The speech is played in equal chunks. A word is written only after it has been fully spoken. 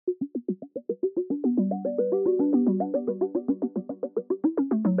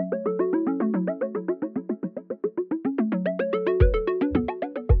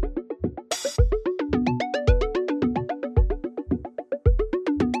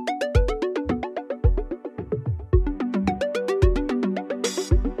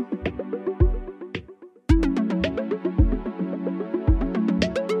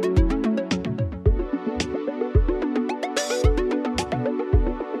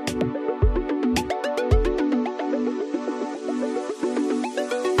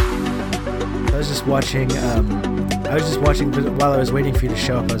was just watching. While I was waiting for you to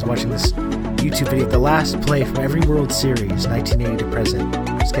show up. I was watching this YouTube video. The last play from every World Series, 1980 to present.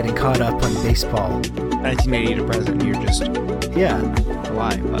 Just getting caught up on baseball. 1980 to present. You're just Yeah.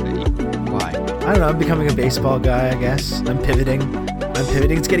 why? Why? I don't know. I'm becoming a baseball guy. I guess I'm pivoting.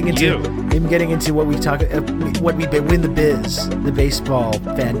 It's getting into. I'm getting into what we talk. What we win the biz. The baseball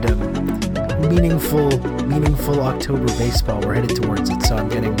fandom. Meaningful October baseball. We're headed towards it. So I'm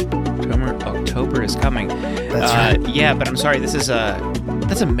getting. October is coming. That's right. Yeah, but I'm sorry.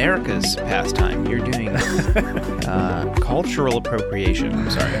 That's America's pastime. You're doing cultural appropriation. I'm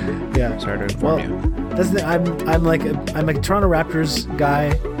sorry. Yeah. Sorry to inform you. That's I'm like a Toronto Raptors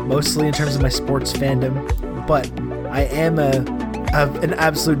guy mostly in terms of my sports fandom, but I am an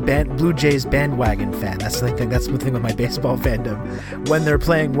absolute Blue Jays bandwagon fan. That's the thing. That's the thing with my baseball fandom. When they're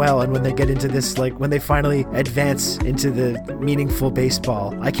playing well and when they get into this, like when they finally advance into the meaningful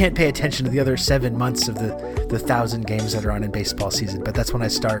baseball, I can't pay attention to the other 7 months of the 1,000 games that are on in baseball season. But that's when I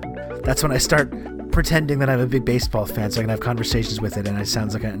start pretending that I'm a big baseball fan, so I can have conversations with it, and it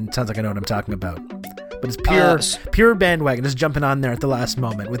sounds like I know what I'm talking about. But it's pure bandwagon, just jumping on there at the last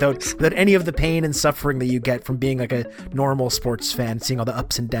moment without any of the pain and suffering that you get from being like a normal sports fan, seeing all the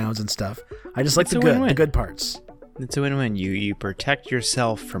ups and downs and stuff. I just like the good parts. It's a win-win. You protect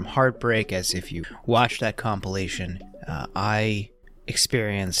yourself from heartbreak as if you watch that compilation. I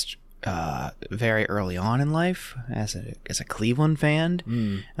experienced very early on in life as a Cleveland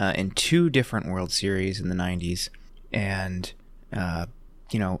fan in 2 different World Series in the 90s, and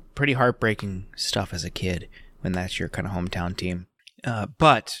pretty heartbreaking stuff as a kid when that's your kind of hometown team.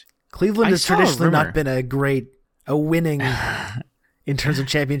 But Cleveland has traditionally not been a winning in terms of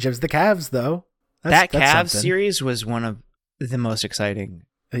championships. The Cavs, though. That Cavs series was one of the most exciting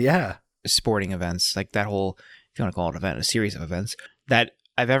sporting events, like that whole, if you want to call it an event, a series of events that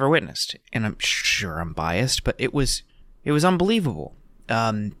I've ever witnessed. And I'm sure I'm biased, but it was unbelievable.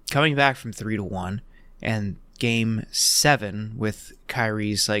 Coming back from 3-1 and Game 7 with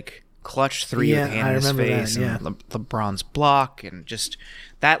Kyrie's like clutch 3 with the hand in his face and LeBron's block, and just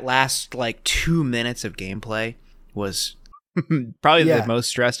that last like 2 minutes of gameplay was probably the most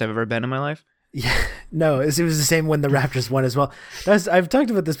stressed I've ever been in my life. Yeah, no, it was the same when the Raptors won as well. I've talked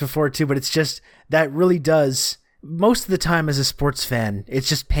about this before too, but it's just that really does, most of the time as a sports fan, it's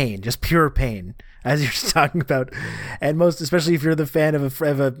just pain, just pure pain, as you're just talking about, and especially if you're the fan of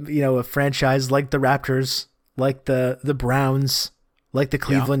a franchise like the Raptors, like the Browns, like the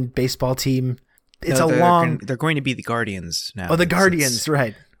Cleveland baseball team. They're going to be the Guardians now. Oh, the Guardians,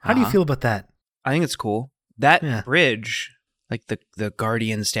 right? How do you feel about that? I think it's cool. That bridge, like the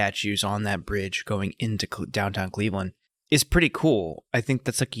Guardian statues on that bridge going into downtown Cleveland, is pretty cool. I think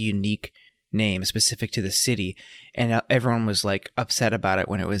that's like a unique name specific to the city, and everyone was like upset about it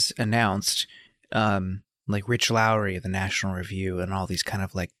when it was announced. Like Rich Lowry of the National Review and all these kind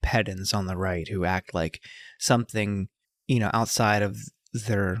of like pedants on the right who act like something, outside of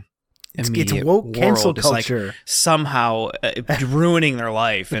their immediate it's woke world cancel is like culture. Somehow ruining their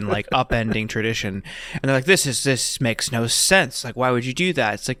life and like upending tradition. And they're like, this makes no sense. Like, why would you do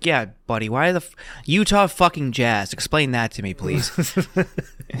that? It's like, yeah, buddy, why the Utah fucking Jazz? Explain that to me, please.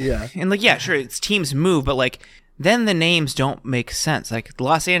 Yeah. And like, yeah, sure, it's teams move, but like, then the names don't make sense. Like the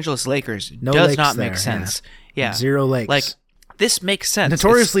Los Angeles Lakers does not make sense. Yeah. 0 lakes. Like this makes sense.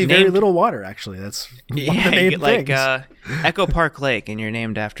 Notoriously very little water, actually. That's one of the main like things. Echo Park Lake, and you're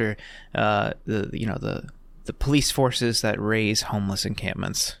named after the police forces that raise homeless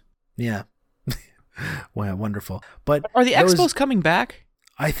encampments. Yeah. Wow, wonderful. But are the Expos coming back?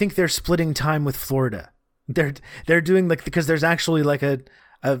 I think they're splitting time with Florida. They're doing like, because there's actually like a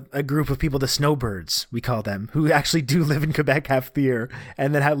group of people, the snowbirds, we call them, who actually do live in Quebec half the year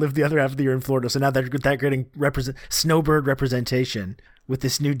and then live the other half of the year in Florida. So now they're getting snowbird representation with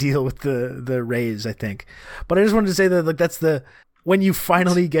this new deal with the Rays, I think. But I just wanted to say that, like, that's when you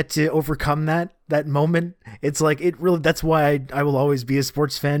finally get to overcome that moment, it's like, it really, that's why I will always be a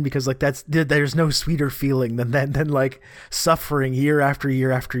sports fan, because like there's no sweeter feeling than like suffering year after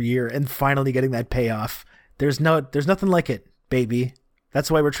year after year and finally getting that payoff. There's nothing like it, baby. That's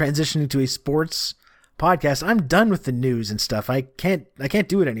why we're transitioning to a sports podcast. I'm done with the news and stuff. I can't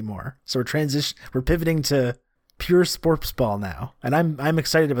do it anymore. So we're pivoting to pure sports ball now. And I'm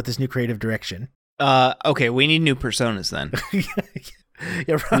excited about this new creative direction. Okay, we need new personas then.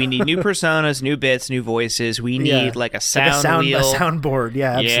 Yeah, right. We need new personas, new bits, new voices. We need like a sound wheel. A soundboard.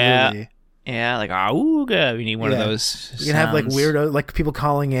 Yeah, absolutely. Yeah, like auga. We need one of those. You can have like weirdo, like people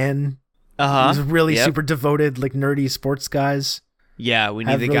calling in. These really super devoted, like nerdy sports guys. Yeah, we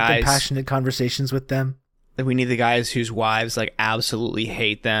need have the really guys. Passionate conversations with them. We need the guys whose wives like absolutely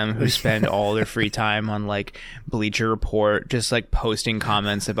hate them, who spend all their free time on like Bleacher Report, just like posting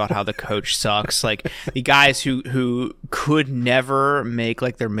comments about how the coach sucks. Like the guys who could never make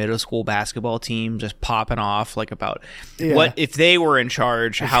like their middle school basketball team, just popping off like about what if they were in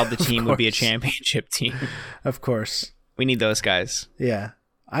charge, how the team would be a championship team. Of course. We need those guys. Yeah.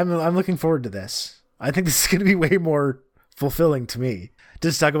 I'm looking forward to this. I think this is going to be way more fulfilling to me.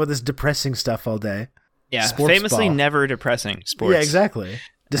 Just talk about this depressing stuff all day. Yeah, Sports famously ball. never depressing sports. Yeah, exactly.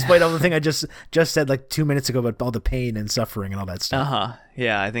 Despite all the thing I just said like 2 minutes ago about all the pain and suffering and all that stuff.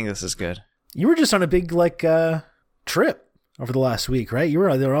 Yeah, I think this is good. You were just on a big like trip over the last week, right? You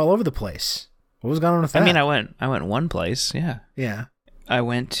were there all over the place. What was going on with that? I mean, I went one place. Yeah. Yeah. I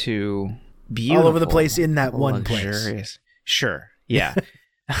went to beautiful, all over the place in that one place. Sure. Yeah.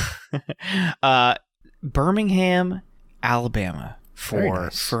 Birmingham, Alabama for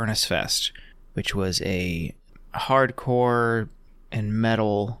Furnace Fest, which was a hardcore and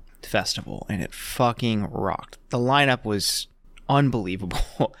metal festival, and it fucking rocked. The lineup was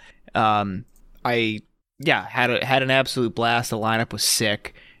unbelievable. I had an absolute blast. The lineup was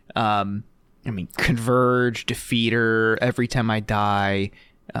sick. I mean, Converge, Defeater, Every Time I Die,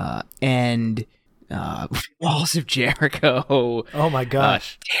 and Walls of Jericho. Oh my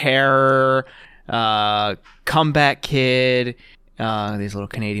gosh. Terror, Comeback Kid. There's a little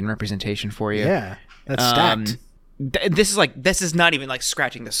Canadian representation for you. Yeah, that's stacked. This is not even like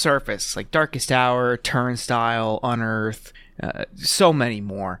scratching the surface. Like Darkest Hour, Turnstile, Unearth, so many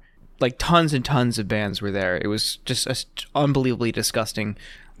more. Like tons and tons of bands were there. It was just an unbelievably disgusting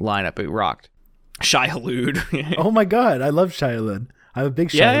lineup. It rocked. Shai Hulud. Oh my god, I love Shai Hulud. I'm a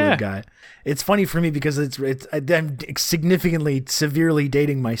big Shai Hulud guy. It's funny for me because I'm significantly, severely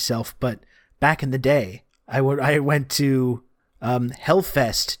dating myself. But back in the day, I went to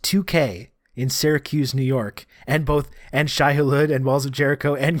Hellfest 2K in Syracuse, New York, and Shai Hulud and Walls of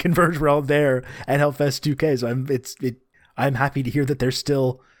Jericho and Converge were all there at Hellfest 2K. So I'm happy to hear that they're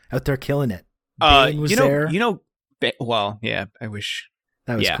still out there killing it. Bane was there. Well, yeah, I wish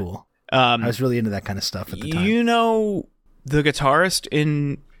that was cool. I was really into that kind of stuff at the time. You know, the guitarist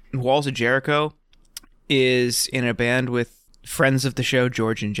in Walls of Jericho is in a band with friends of the show,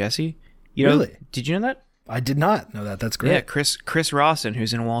 George and Jesse. Really? Did you know that? I did not know that. That's great. Yeah, Chris Rawson,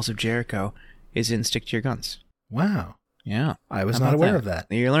 who's in Walls of Jericho, is in Stick to Your Guns. Wow. Yeah. I was not aware of that.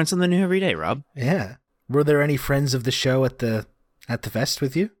 You learn something new every day, Rob. Yeah. Were there any friends of the show at the fest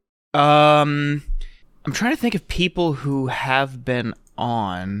with you? I'm trying to think of people who have been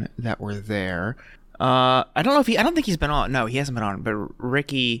on that were there. I don't think he's been on. No, he hasn't been on. But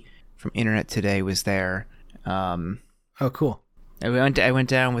Ricky from Internet Today was there. Oh, cool. I went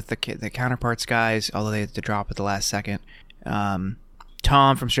down with the Counterparts guys, although they had to drop at the last second.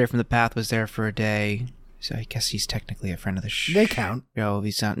 Tom from Straight from the Path was there for a day, so I guess he's technically a friend of the show. They count.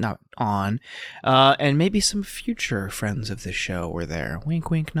 He's not on. And maybe some future friends of the show were there. Wink,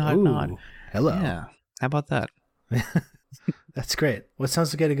 wink, nod, nod. Hello. Yeah. How about that? That's great. Well, it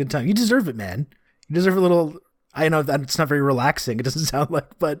sounds like you had a good time. You deserve it, man. You deserve a little. I know that it's not very relaxing. It doesn't sound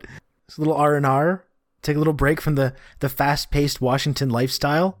like, but it's a little R&R. Take a little break from the fast-paced Washington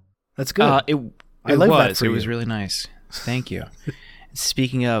lifestyle. That's good. It was really nice. Thank you.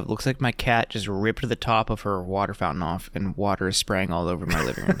 Speaking of, looks like my cat just ripped the top of her water fountain off, and water is spraying all over my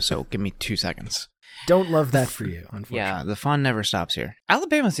living room. So give me 2 seconds. Don't love that for you, unfortunately. Yeah, the fun never stops here.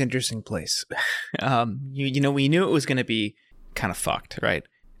 Alabama's an interesting place. We knew it was going to be kind of fucked, right?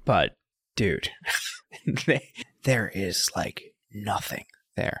 But, dude, there is like nothing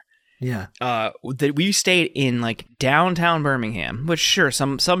there. Yeah. We stayed in like downtown Birmingham, which sure,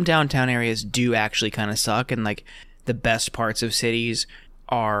 some downtown areas do actually kind of suck, and like the best parts of cities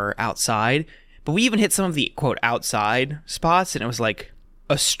are outside. But we even hit some of the quote outside spots, and it was like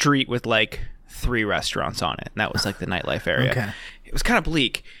a street with like 3 restaurants on it, and that was like the nightlife area. Okay. It was kind of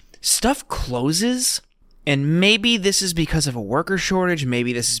bleak. Stuff closes, and maybe this is because of a worker shortage,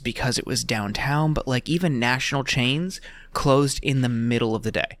 maybe this is because it was downtown, but like even national chains closed in the middle of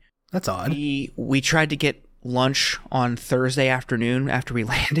the day. That's odd. We tried to get lunch on Thursday afternoon after we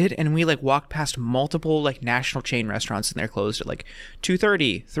landed, and we like walked past multiple like national chain restaurants, and they're closed at like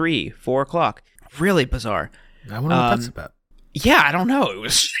 2:30, 3, 4 o'clock. Really bizarre. I wonder what that's about. Yeah, I don't know.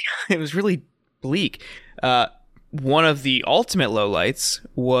 It was really bleak. One of the ultimate lowlights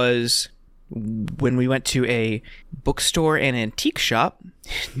was when we went to a bookstore and antique shop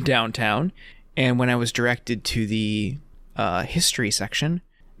downtown, and when I was directed to the history section,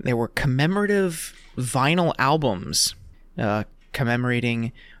 there were commemorative vinyl albums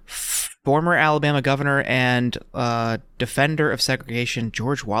commemorating former Alabama governor and defender of segregation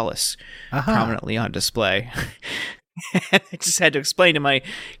George Wallace prominently on display. I just had to explain to my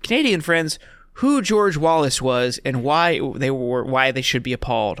Canadian friends who George Wallace was and why they should be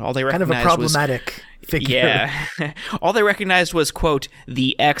appalled. All they recognized kind of a problematic figure. Yeah. All they recognized was, quote,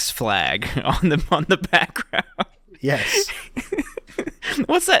 the X flag on the background. Yes.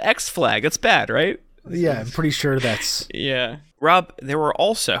 What's that X flag? That's bad, right? Yeah, I'm pretty sure that's... Yeah. Rob, there were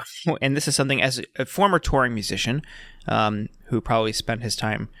also, and this is something as a former touring musician, who probably spent his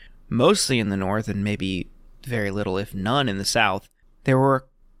time mostly in the North and maybe very little, if none, in the South, there were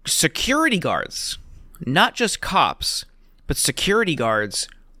security guards, not just cops, but security guards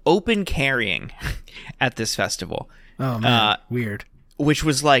open carrying at this festival. Oh, man. Weird. Which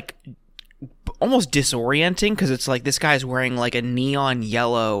was like almost disorienting because it's like this guy's wearing like a neon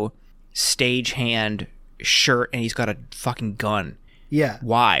yellow stagehand shirt and he's got a fucking gun. Yeah.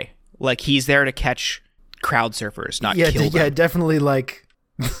 Why? Like he's there to catch crowd surfers, not kill them. Yeah, definitely like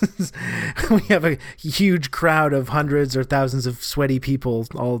we have a huge crowd of hundreds or thousands of sweaty people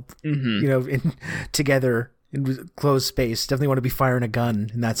all together in closed space. Definitely want to be firing a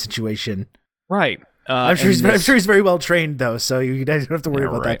gun in that situation. Right. I'm sure he's very well trained though, so you don't have to worry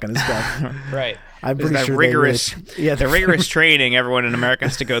about that kind of stuff. Right. I'm pretty sure the rigorous training everyone in America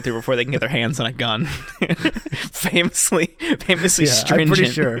has to go through before they can get their hands on a gun. famously stringent. I'm pretty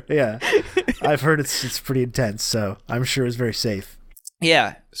sure. Yeah. I've heard it's pretty intense, so I'm sure it's very safe.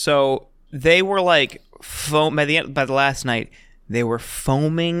 Yeah. So they were like by the last night, they were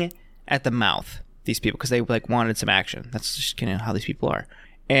foaming at the mouth, these people, because they like wanted some action. That's just kind of how these people are.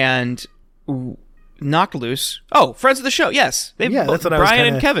 And knocked loose. Oh, friends of the show. Yes. That's what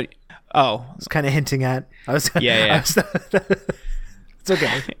Brian and Kevin. Oh. I was kind of hinting at. Yeah. It's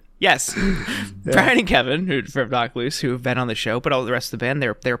okay. Yes. Yeah. Brian and Kevin from Knocked Loose, who have been on the show, but all the rest of the band,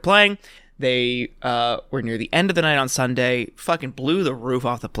 they were playing. They were near the end of the night on Sunday, fucking blew the roof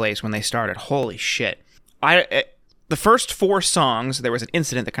off the place when they started. Holy shit. The first 4 songs, there was an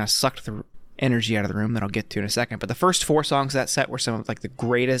incident that kind of sucked the energy out of the room that I'll get to in a second, but the first 4 songs of that set were some of like the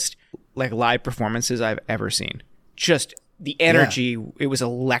greatest like live performances I've ever seen. Just the energy, It was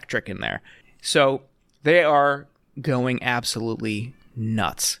electric in there. So they are going absolutely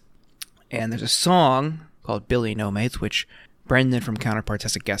nuts. And there's a song called Billy No Mates, which Brendan from Counterparts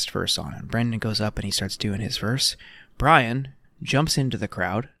has a guest verse on. And Brendan goes up and he starts doing his verse. Brian jumps into the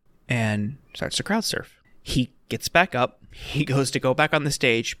crowd and starts to crowd surf. He gets back up. He goes to go back on the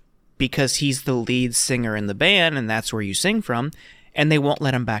stage because he's the lead singer in the band and that's where you sing from. And they won't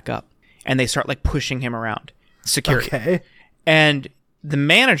let him back up. And they start like pushing him around. Security. Okay. And the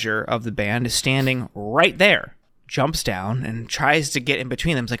manager of the band is standing right there, jumps down and tries to get in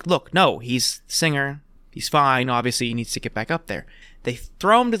between them. It's like, look, no, he's the singer. He's fine. Obviously, he needs to get back up there. They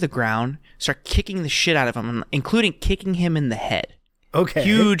throw him to the ground, start kicking the shit out of him, including kicking him in the head. Okay.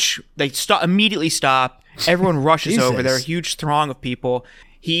 Huge. They immediately stop. Everyone rushes over there. A huge throng of people.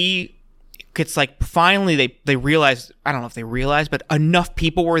 He gets like, finally, they realize, I don't know if they realized, but enough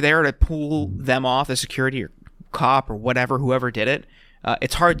people were there to pull them off, the security or cop or whatever, whoever did it.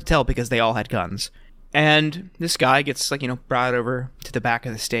 It's hard to tell because they all had guns. And this guy gets like, brought over to the back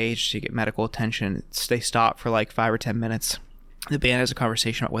of the stage to get medical attention. They stop for like 5 or 10 minutes. The band has a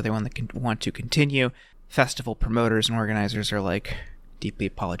conversation about whether they want to continue. Festival promoters and organizers are like deeply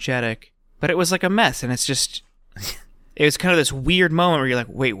apologetic. But it was like a mess, and it's just... It was kind of this weird moment where you're like,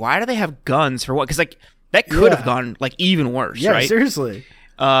 wait, why do they have guns for what? Because like that could have gone like even worse, right? Yeah, seriously.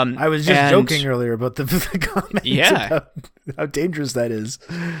 I was just joking earlier about the comments. Yeah. How dangerous that is.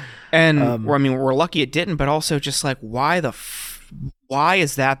 And we're lucky it didn't, but also just like, why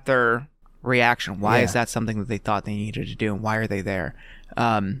is that their reaction? Why is that something that they thought they needed to do? And why are they there?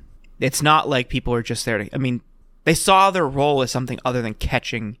 It's not like people are just there to, they saw their role as something other than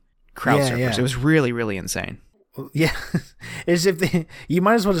catching crowd surfers. Yeah. It was really, really insane. Yeah, is you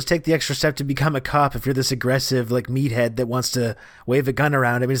might as well just take the extra step to become a cop if you're this aggressive like meathead that wants to wave a gun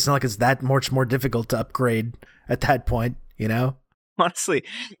around. It's not like it's that much more difficult to upgrade at that point, Honestly,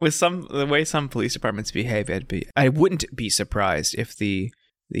 with the way some police departments behave, I wouldn't be surprised if the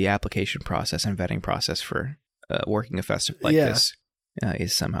application process and vetting process for working a festival like this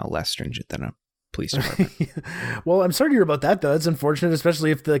is somehow less stringent than a police department. Well, I'm sorry to hear about that though. It's unfortunate, especially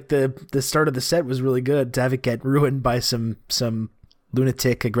if the start of the set was really good, to have it get ruined by some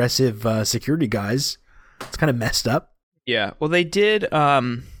lunatic aggressive security guys. It's kind of messed up. Yeah. Well, they did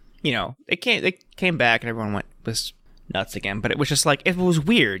they came back and everyone was nuts again, but it was just like, it was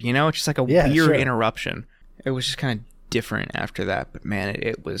weird, it's just like a weird interruption. It was just kind of different after that, but man,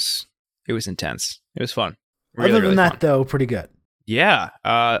 it was intense. It was fun. Really, other than that though, pretty good. Yeah,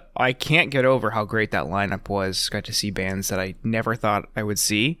 I can't get over how great that lineup was. Got to see bands that I never thought I would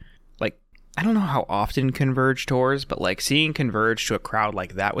see. Like, I don't know how often Converge tours, but like seeing Converge to a crowd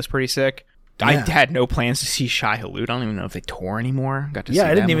like that was pretty sick. Yeah. I had no plans to see Shai Hulud. I don't even know if they tour anymore. Got to see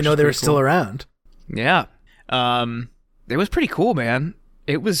I didn't even know they were still around. Yeah, it was pretty cool, man.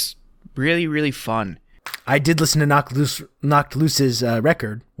 It was really, really fun. I did listen to Knocked Loose's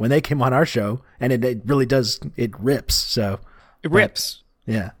record when they came on our show, and it really does. It rips. So it rips.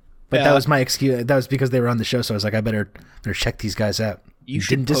 Yeah, but that was my excuse. That was because they were on the show, so I was like, I better check these guys out. You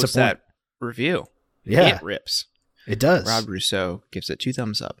should post that review. Yeah, it rips. It does. Rob Rousseau gives it 2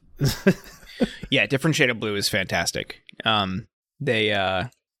 thumbs up. Yeah, Different Shade of Blue is fantastic. They are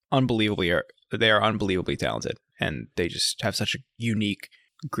unbelievably talented, and they just have such a unique,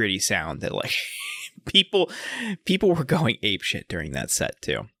 gritty sound that like people were going apeshit during that set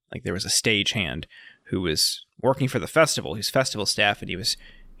too. Like there was a stagehand who was working for the festival, his festival staff, and he was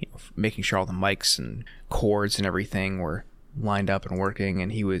making sure all the mics and cords and everything were lined up and working,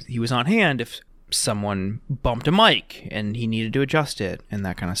 and he was on hand if someone bumped a mic and he needed to adjust it and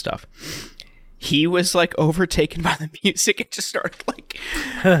that kind of stuff. He was like overtaken by the music and just started like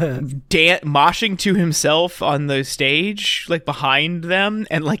moshing to himself on the stage, like behind them,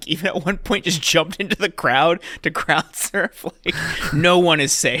 and like even at one point just jumped into the crowd to crowd surf. Like no one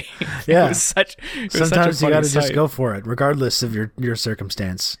is safe. Yeah, sometimes you got to just go for it, regardless of your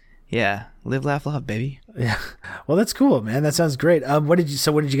circumstance. Yeah, live, laugh, love, baby. Yeah, well, that's cool, man. That sounds great. When did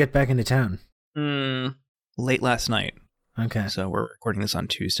you get back into town? Late last night. Okay, so we're recording this on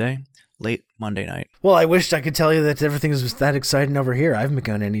Tuesday. Late Monday night. Well, I wished I could tell you that everything was that exciting over here. I haven't been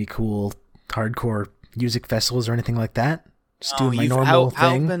going to any cool hardcore music festivals or anything like that. Just doing my normal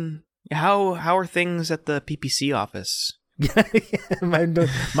thing. How are things at the PPC office?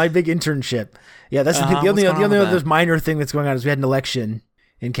 my big internship. Yeah, that's the only other minor thing that's going on is we had an election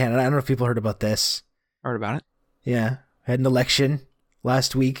in Canada. I don't know if people heard about this. Heard about it? Yeah, had an election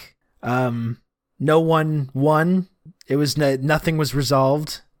last week. No one won. It was nothing was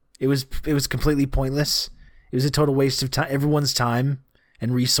resolved. It was completely pointless. It was a total waste of time, everyone's time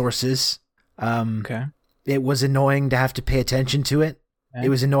and resources. Okay. It was annoying to have to pay attention to it. Okay. It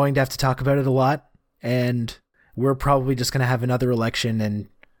was annoying to have to talk about it a lot. And we're probably just going to have another election in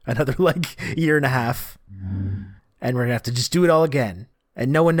another year and a half. And we're going to have to just do it all again.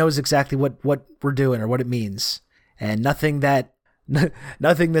 And no one knows exactly what we're doing or what it means. And nothing that's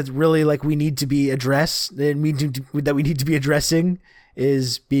really like we need to be addressed, that we need to be addressing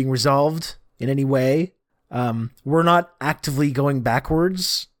is being resolved in any way. We're not actively going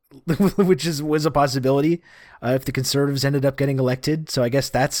backwards, which was a possibility if the Conservatives ended up getting elected. So I guess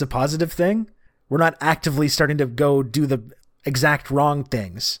that's a positive thing. We're not actively starting to go do the exact wrong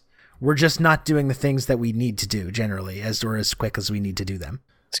things. We're just not doing the things that we need to do generally as quick as we need to do them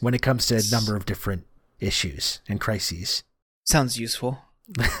when it comes to a number of different issues and crises. Sounds useful.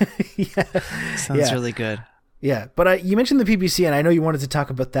 Yeah. Sounds really good. Yeah, but you mentioned the PPC, and I know you wanted to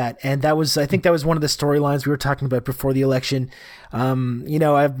talk about that, and I think that was one of the storylines we were talking about before the election.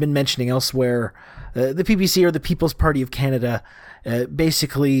 I've been mentioning elsewhere, the PPC, or the People's Party of Canada,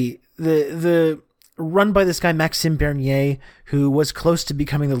 basically the run by this guy Maxime Bernier, who was close to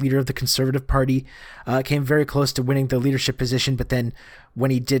becoming the leader of the Conservative Party, came very close to winning the leadership position, but then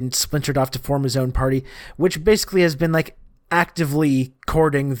when he didn't, splintered off to form his own party, which basically has been like actively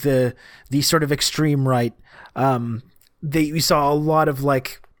courting the sort of extreme right. We saw a lot of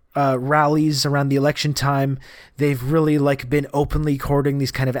rallies around the election time. They've really been openly courting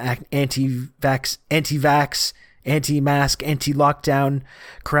these kind of anti-vax, anti-mask, anti-lockdown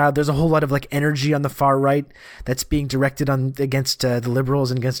crowd. There's a whole lot of energy on the far right that's being directed against the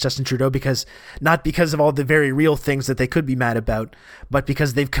Liberals and against Justin Trudeau, not because of all the very real things that they could be mad about, but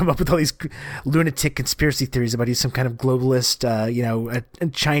because they've come up with all these lunatic conspiracy theories about he's some kind of globalist, a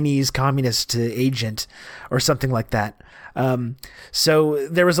Chinese communist agent or something like that. So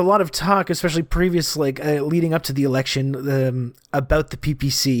there was a lot of talk, especially previously, leading up to the election, about the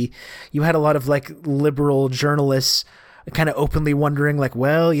PPC. You had a lot of liberal journalists kind of openly wondering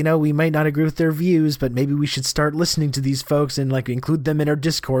we might not agree with their views, but maybe we should start listening to these folks and include them in our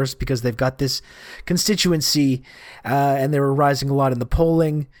discourse because they've got this constituency, and they were rising a lot in the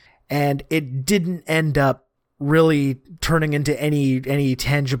polling, and it didn't end up really turning into any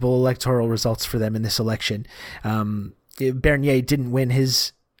tangible electoral results for them in this election. Bernier didn't win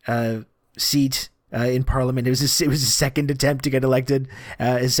his seat in Parliament. It was his second attempt to get elected,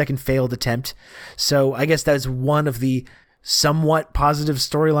 his second failed attempt. So I guess that's one of the somewhat positive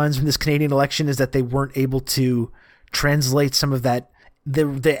storylines from this Canadian election, is that they weren't able to translate some of that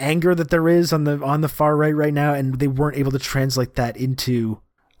the anger that there is on the far right now, and they weren't able to translate that into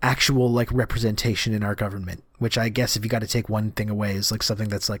actual like representation in our government, which I guess if you got to take one thing away is like something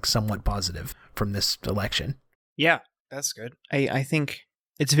that's like somewhat positive from this election. Yeah, that's good. I think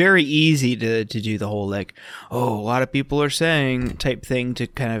it's very easy to do the whole like, oh, a lot of people are saying type thing to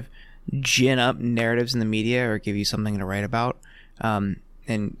kind of gin up narratives in the media or give you something to write about.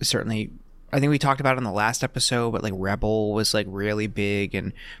 And certainly, I think we talked about it in the last episode, but like Rebel was like really big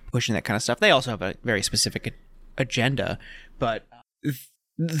and pushing that kind of stuff. They also have a very specific agenda, but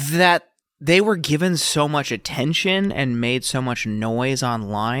that they were given so much attention and made so much noise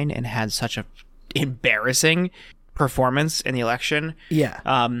online and had such a embarrassing performance in the election.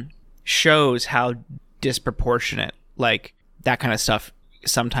 Yeah. Shows how disproportionate like that kind of stuff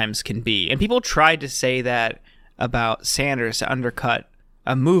sometimes can be. And people tried to say that about Sanders to undercut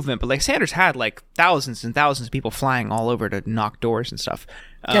a movement, but like Sanders had like thousands and thousands of people flying all over to knock doors and stuff.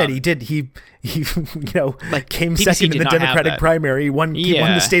 Yeah, he did. He you know, like came PPC second in the Democratic primary. He won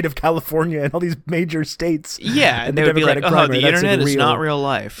the state of California and all these major states. Yeah, and they would be like, "Oh, the internet is not real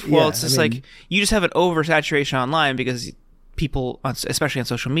life." Well, it's just like you just have an oversaturation online because people, especially on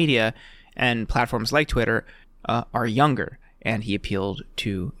social media and platforms like Twitter, are younger, and he appealed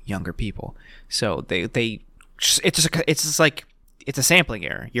to younger people. So it's a sampling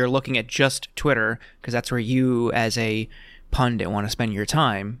error. You're looking at just Twitter because that's where you, as a pundit, want to spend your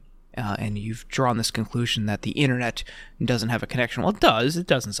time, and you've drawn this conclusion that the internet doesn't have a connection. Well, it does. It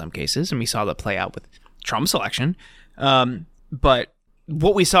does in some cases, and we saw that play out with Trump's election. But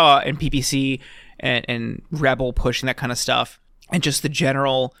what we saw in PPC and Rebel pushing that kind of stuff, and just the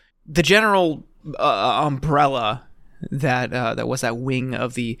general umbrella that was that wing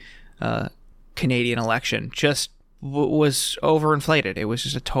of the Canadian election, just was overinflated. It was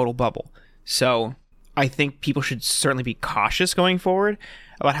just a total bubble. So I think people should certainly be cautious going forward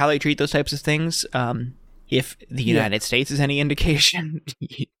about how they treat those types of things. If the United States is any indication,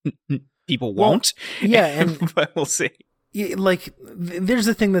 people won't. Yeah, and but we'll see. Like, there's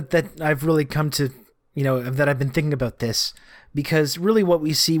the thing that I've really come to, that I've been thinking about this, because really what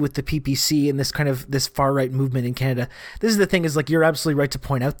we see with the PPC and this kind of this far right movement in Canada, this is the thing, is like, you're absolutely right to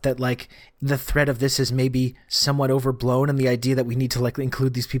point out that like the threat of this is maybe somewhat overblown, and the idea that we need to like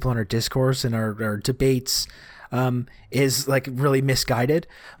include these people in our discourse and our debates is like really misguided.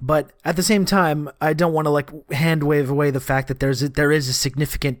 But at the same time, I don't want to like hand wave away the fact that there is a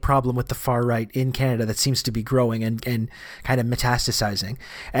significant problem with the far right in Canada that seems to be growing and kind of metastasizing.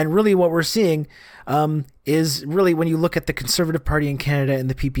 And really what we're seeing is really, when you look at the Conservative Party in Canada and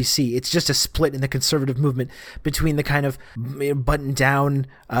the PPC, it's just a split in the conservative movement between the kind of button down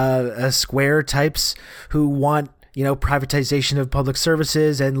square types who want privatization of public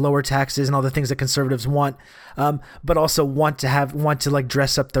services and lower taxes and all the things that conservatives want, but also want to like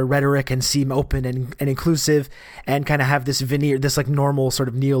dress up their rhetoric and seem open and inclusive and kind of have this veneer, this like normal sort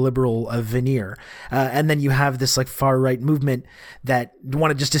of neoliberal veneer. And then you have this like far right movement that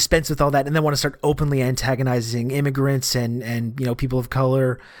want to just dispense with all that and then want to start openly antagonizing immigrants and people of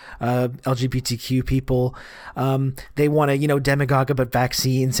color, LGBTQ people. They want to demagogue about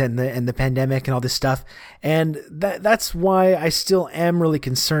vaccines and the pandemic and all this stuff. And that's why I still am really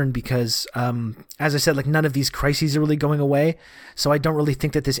concerned, because as I said, like, none of these crises are really going away. So I don't really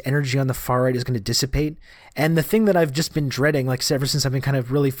think that this energy on the far right is going to dissipate. And the thing that I've just been dreading, like ever since I've been kind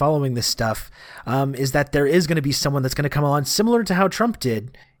of really following this stuff, is that there is going to be someone that's going to come along similar to how Trump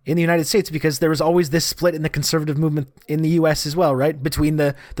did in the United States, because there was always this split in the conservative movement in the US as well, right? Between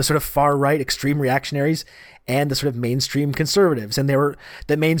the sort of far right extreme reactionaries and the sort of mainstream conservatives. And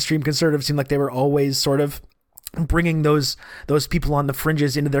the mainstream conservatives seemed like they were always sort of bringing those people on the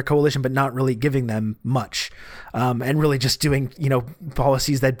fringes into their coalition, but not really giving them much, and really just doing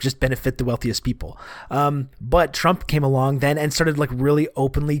policies that just benefit the wealthiest people. But Trump came along then and started like really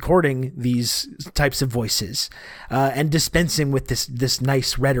openly courting these types of voices, and dispensing with this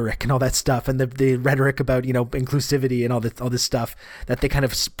nice rhetoric and all that stuff, and the rhetoric about inclusivity and all this stuff that they kind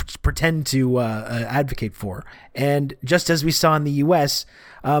of pretend to advocate for. And just as we saw in the U.S.,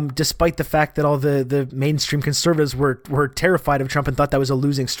 despite the fact that all the mainstream conservatives were terrified of Trump and thought that was a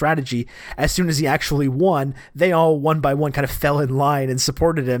losing strategy, as soon as he actually won, they all one by one kind of fell in line and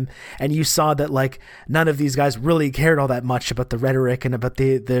supported him. And you saw that like none of these guys really cared all that much about the rhetoric and about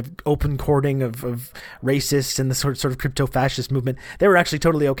the open courting of racists and the sort of crypto-fascist movement. They were actually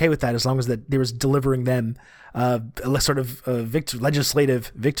totally okay with that, as long as that they was delivering them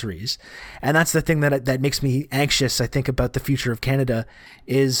legislative victories. And that's the thing that makes me anxious, I think, about the future of Canada,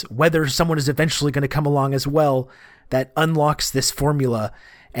 is whether someone is eventually going to come along as well that unlocks this formula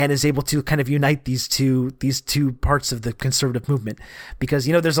and is able to kind of unite these two parts of the conservative movement. Because,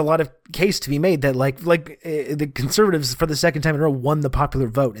 there's a lot of case to be made that the conservatives for the second time in a row won the popular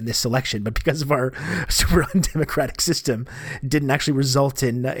vote in this election, but because of our super undemocratic system, didn't actually result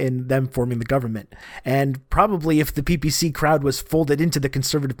in them forming the government. And probably if the PPC crowd was folded into the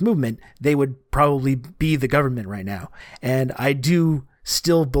conservative movement, they would probably be the government right now. And I do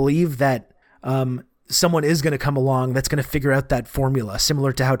still believe that someone is going to come along that's going to figure out that formula,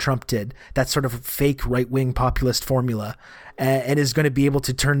 similar to how Trump did, that sort of fake right-wing populist formula, and is going to be able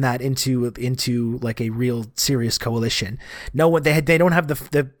to turn that into like a real serious coalition. No one, they don't have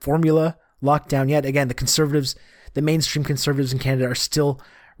the formula locked down yet. Again, the mainstream conservatives in Canada are still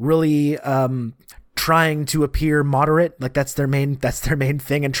really trying to appear moderate, like that's their main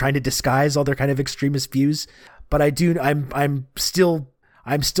thing, and trying to disguise all their kind of extremist views. But I'm still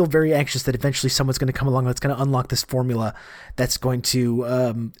very anxious that eventually someone's going to come along that's going to unlock this formula that's going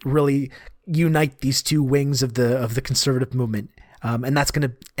to really unite these two wings of the conservative movement, and that's going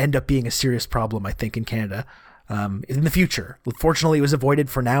to end up being a serious problem, I think, in Canada in the future. Fortunately, it was avoided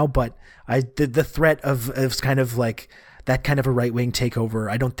for now, but the threat of kind of like that kind of a right-wing takeover,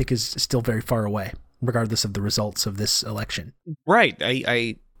 I don't think is still very far away, regardless of the results of this election. Right.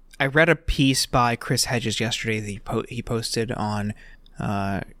 I read a piece by Chris Hedges yesterday that he posted on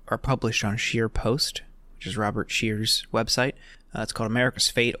or published on Scheer Post, which is Robert Scheer's website. It's called America's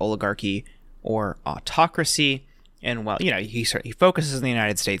Fate, Oligarchy, or Autocracy. And while he focuses on the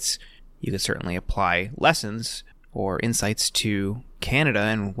United States, you could certainly apply lessons or insights to Canada.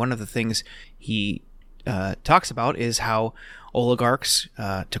 And one of the things he talks about is how oligarchs,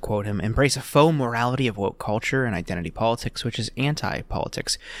 to quote him, embrace a faux morality of woke culture and identity politics, which is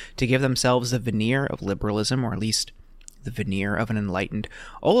anti-politics, to give themselves the veneer of liberalism, or at least the veneer of an enlightened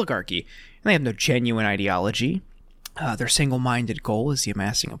oligarchy. And they have no genuine ideology. Their single-minded goal is the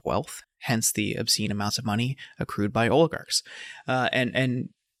amassing of wealth, hence the obscene amounts of money accrued by oligarchs. And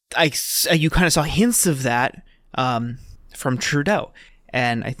you kind of saw hints of that from Trudeau.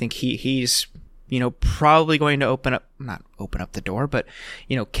 And I think he's probably going to not open up the door, but,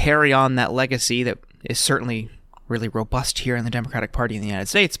 carry on that legacy that is certainly really robust here in the Democratic Party in the United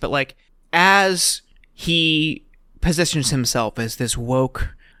States. But as he positions himself as this woke,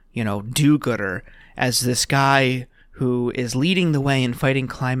 do-gooder, as this guy who is leading the way in fighting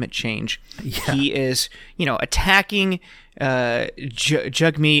climate change, he is, attacking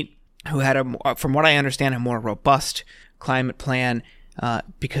Jagmeet, who had from what I understand, a more robust climate plan,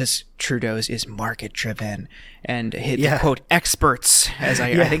 because Trudeau's is market-driven, and the quote experts, as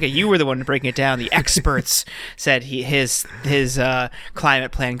I think you were the one breaking it down. The experts said his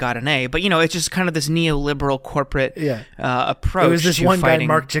climate plan got an A, but it's just kind of this neoliberal corporate approach. It was this one guy,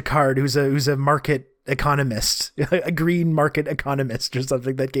 Mark Jacquard, who's a market economist, a green market economist or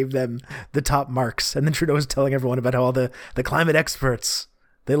something, that gave them the top marks, and then Trudeau was telling everyone about how all the climate experts,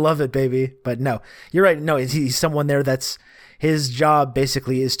 they love it, baby. But no, you're right. No, he's someone there that's. His job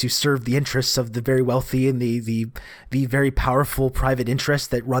basically is to serve the interests of the very wealthy and the very powerful private interests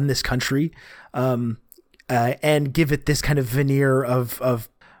that run this country, and give it this kind of veneer of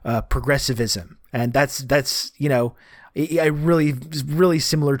progressivism. And that's I really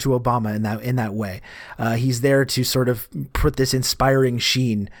similar to Obama in that way. He's there to sort of put this inspiring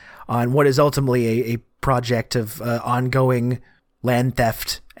sheen on what is ultimately a project of ongoing land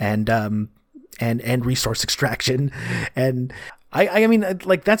theft and resource extraction. And I mean,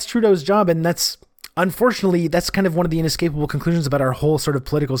 that's Trudeau's job, and that's unfortunately kind of one of the inescapable conclusions about our whole sort of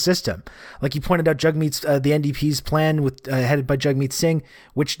political system. Like you pointed out, Jagmeet's the NDP's plan headed by Jagmeet Singh,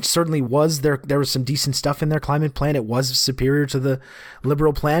 which certainly was there was some decent stuff in their climate plan. It was superior to the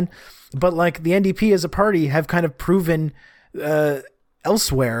Liberal plan, but the NDP as a party have kind of proven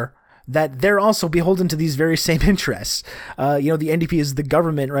elsewhere that they're also beholden to these very same interests. The NDP is the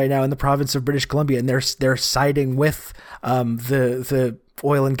government right now in the province of British Columbia, and they're siding with the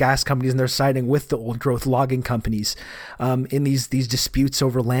oil and gas companies, and they're siding with the old growth logging companies in these disputes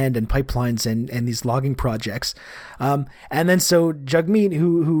over land and pipelines and these logging projects. And then so Jagmeet,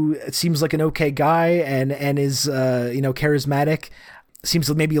 who seems like an okay guy and is charismatic,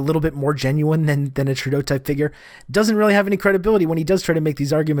 seems maybe a little bit more genuine than a Trudeau type figure, doesn't really have any credibility when he does try to make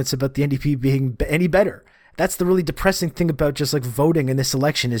these arguments about the NDP being any better. That's the really depressing thing about just voting in this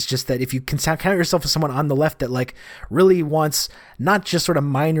election, is just that if you can count yourself as someone on the left that really wants not just sort of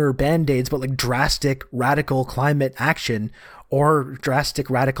minor band-aids, but drastic radical climate action, or drastic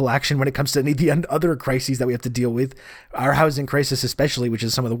radical action when it comes to any of the other crises that we have to deal with, our housing crisis especially, which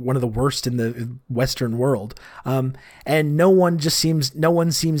is one of the worst in the Western world. And no one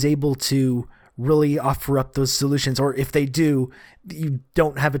seems able to really offer up those solutions, or if they do, you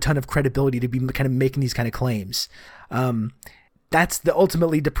don't have a ton of credibility to be kind of making these kind of claims. That's the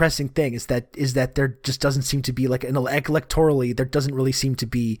ultimately depressing thing, is that there just doesn't seem to be like electorally, there doesn't really seem to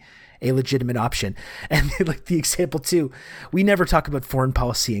be a legitimate option. And like the example too, we never talk about foreign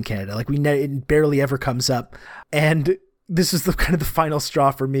policy in Canada. Like it barely ever comes up. And this is the kind of the final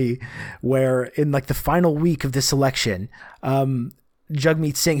straw for me, where in like the final week of this election,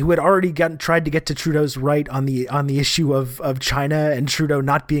 Jagmeet Singh, who had already tried to get to Trudeau's right on the issue of China and Trudeau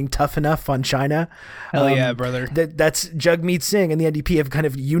not being tough enough on China. Hell yeah, brother. That's Jagmeet Singh and the NDP have kind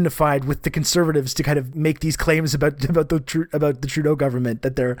of unified with the Conservatives to kind of make these claims about the Trudeau government,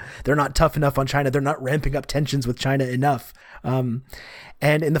 that they're not tough enough on China. They're not ramping up tensions with China enough. And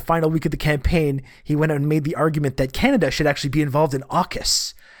in the final week of the campaign, he went out and made the argument that Canada should actually be involved in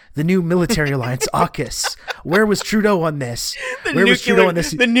AUKUS, the new military alliance, AUKUS. Where was Trudeau on this? Where was Trudeau on this?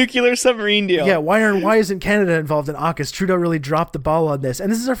 The nuclear submarine deal. Yeah, why isn't Canada involved in AUKUS? Trudeau really dropped the ball on this.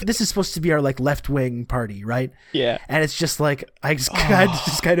 And this is supposed to be our like left-wing party, right? Yeah. And it's just like I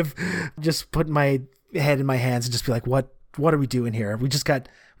just kind of put my head in my hands and just be like, what are we doing here? We got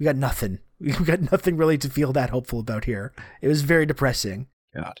nothing. We got nothing really to feel that hopeful about here. It was very depressing.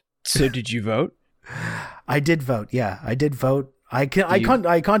 God. So did you vote? I did vote. Yeah, I did vote. I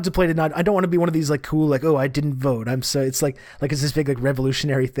contemplated not. I don't want to be one of these like cool like, oh, I didn't vote. It's like it's this big like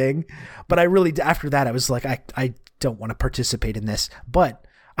revolutionary thing. But I really, after that, I was like, I don't want to participate in this. But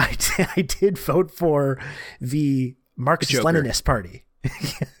I did vote for the Marxist-Leninist Party.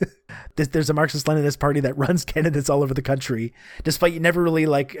 There's a Marxist-Leninist party that runs candidates all over the country, despite you never really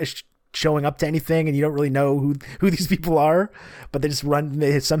like showing up to anything, and you don't really know who these people are, but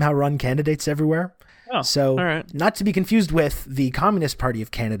they somehow run candidates everywhere. Oh, so, all right. Not to be confused with the Communist Party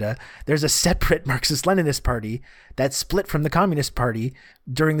of Canada, there's a separate Marxist-Leninist party that split from the Communist Party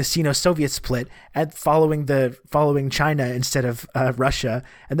during the Sino-Soviet split, following China instead of Russia,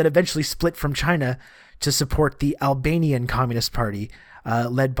 and then eventually split from China to support the Albanian Communist Party,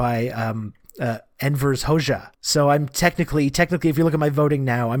 led by Enver Hoxha. So I'm technically, if you look at my voting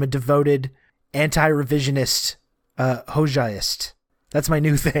now, I'm a devoted anti-revisionist Hoxhaist. That's my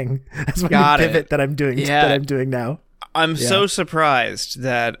new thing. That's my new pivot that I'm doing. Yeah. That I'm doing now. I'm so surprised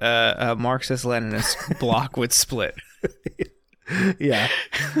that a Marxist-Leninist bloc would split. Yeah,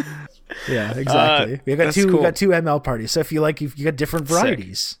 exactly. We got two ML parties. So if you got different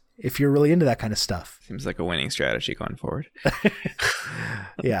varieties. Sick. If you're really into that kind of stuff, seems like a winning strategy going forward.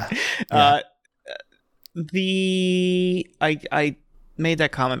 Yeah. I made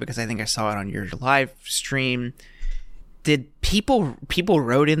that comment because I think I saw it on your live stream. Did people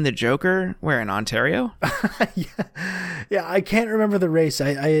wrote in the Joker where in Ontario? Yeah, I can't remember the race.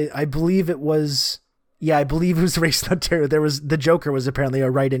 I believe it was. Yeah, I believe it was a race in Ontario. The Joker was apparently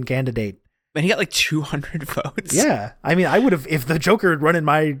a write-in candidate, and he got like 200 votes. Yeah, I mean, I would have, if the Joker had run in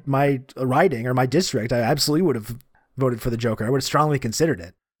my riding or my district, I absolutely would have voted for the Joker. I would have strongly considered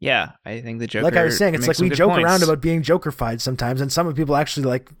it. Yeah, I think the Joker. Like I was saying, it's like we joke points around about being Joker-fied sometimes, and some people actually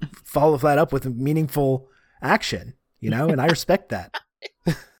like follow that up with meaningful action. You know, and I respect that.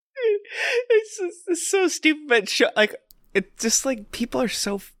 It's so stupid, but like it's just like people are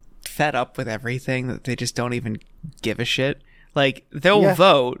so fed up with everything that they just don't even give a shit. Like they'll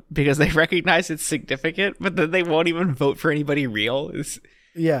vote because they recognize it's significant, but then they won't even vote for anybody real.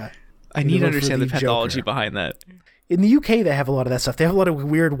 I need to understand the pathology behind that. In the UK, they have a lot of that stuff. They have a lot of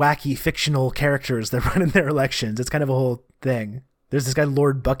weird, wacky, fictional characters that run in their elections. It's kind of a whole thing. There's this guy,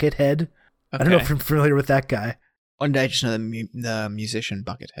 Lord Buckethead. Okay. I don't know if you're familiar with that guy. And I just know the musician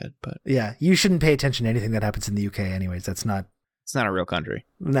Buckethead, but yeah, you shouldn't pay attention to anything that happens in the UK. Anyways, it's not a real country.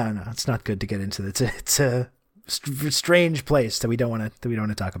 No, it's not good to get into. It's a strange place that we don't want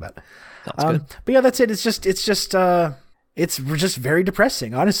to talk about. Good. But yeah, that's it. It's just very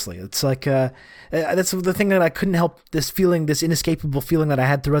depressing. Honestly, it's like that's the thing that I couldn't help. This inescapable feeling that I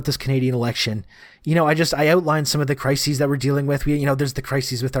had throughout this Canadian election. You know, I outlined some of the crises that we're dealing with. There's the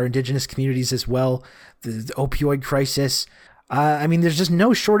crises with our Indigenous communities as well, the opioid crisis. I mean, there's just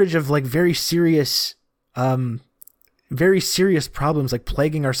no shortage of like very serious problems like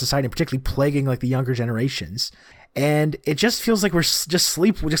plaguing our society, and particularly plaguing like the younger generations. And it just feels like we're just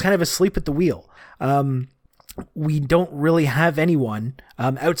kind of asleep at the wheel. We don't really have anyone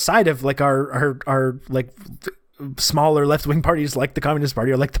outside of like our like smaller left-wing parties like the Communist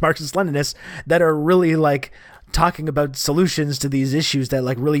Party or like the Marxist-Leninists that are really like talking about solutions to these issues that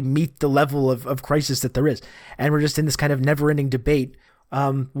like really meet the level of crisis that there is. And we're just in this kind of never-ending debate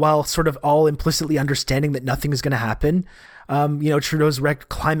while sort of all implicitly understanding that nothing is going to happen. Trudeau's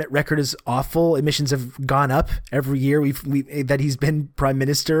climate record is awful. Emissions have gone up every year that he's been prime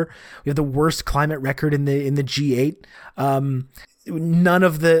minister. We have the worst climate record in the G8. None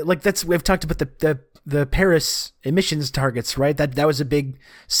of the we've talked about the Paris emissions targets, right? That was a big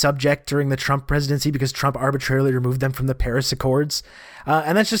subject during the Trump presidency because Trump arbitrarily removed them from the Paris Accords.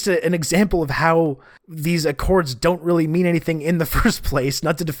 And that's just an example of how these accords don't really mean anything in the first place,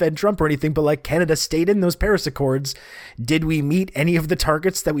 not to defend Trump or anything, but like Canada stayed in those Paris Accords. Did we meet any of the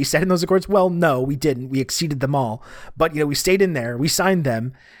targets that we set in those accords? Well, no, we didn't. We exceeded them all. But, we stayed in there, we signed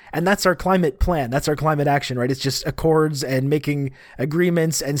them, and that's our climate plan. That's our climate action, right? It's just accords and making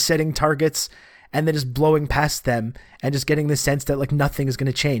agreements and setting targets and then just blowing past them and just getting the sense that like nothing is going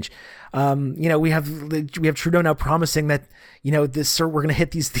to change. We have Trudeau now promising that, we're going to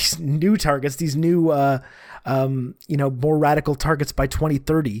hit these new targets, these new, more radical targets by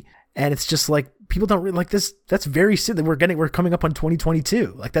 2030. And it's just like, people don't really like this. That's very soon. We're coming up on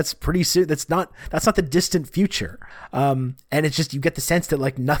 2022. Like that's pretty soon. That's not the distant future. And it's just, you get the sense that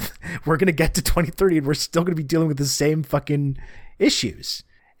like nothing, we're going to get to 2030 and we're still going to be dealing with the same fucking issues.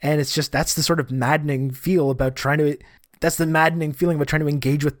 And it's just, that's the sort of maddening feeling about trying to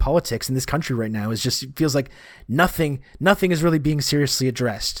engage with politics in this country right now. It feels like nothing is really being seriously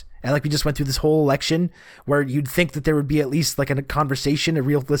addressed. And like we just went through this whole election where you'd think that there would be at least like a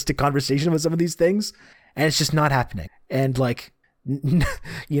realistic conversation about some of these things. And it's just not happening. And like,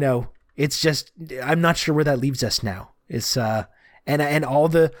 it's just, I'm not sure where that leaves us now. It's, and all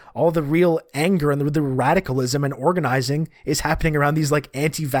the real anger and the radicalism and organizing is happening around these like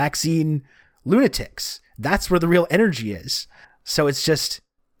anti-vaccine lunatics. That's where the real energy is. So it's just,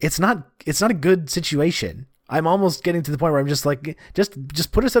 it's not a good situation. I'm almost getting to the point where I'm just like,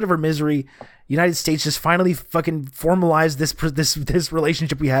 just put us out of our misery. United States, just finally fucking formalize this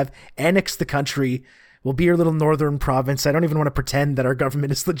relationship we have, annex the country. We'll be your little northern province. I don't even want to pretend that our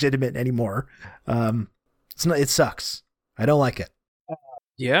government is legitimate anymore. It sucks. I don't like it.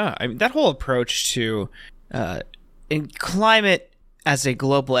 Yeah, I mean, that whole approach to in climate as a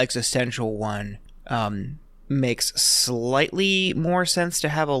global existential one makes slightly more sense to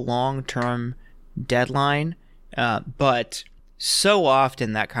have a long-term deadline, but so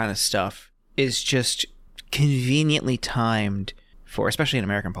often that kind of stuff is just conveniently timed for, especially in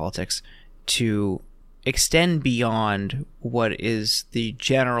American politics, to extend beyond what is the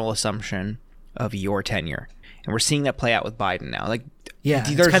general assumption of your tenure. And we're seeing that play out with Biden now. Like, yeah,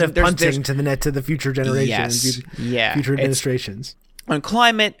 it's kind of punting to the future generations, future administrations. On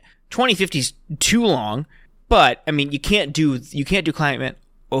climate, 2050 is too long, but I mean, you can't do climate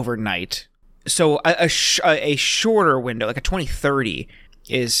overnight. So a shorter window, like a 2030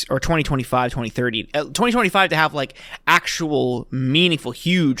 or 2025, 2030, 2025 to have like actual meaningful,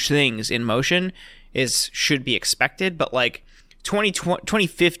 huge things in motion should be expected, but like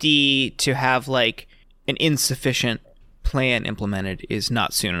 2050 to have like an insufficient plan implemented is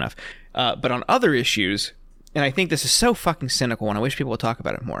not soon enough. But on other issues, and I think this is so fucking cynical and I wish people would talk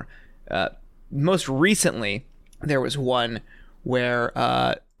about it more. Most recently, there was one where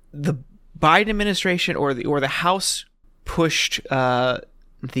the Biden administration or the House pushed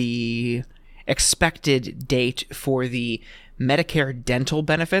the expected date for the Medicare dental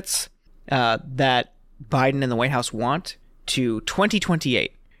benefits that Biden and the White House want to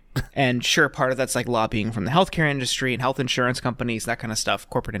 2028. And sure, part of that's like lobbying from the healthcare industry and health insurance companies, that kind of stuff,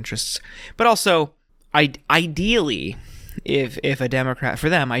 corporate interests. But also, ideally, if a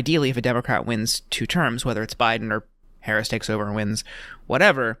Democrat wins 2 terms, whether it's Biden or Harris takes over and wins,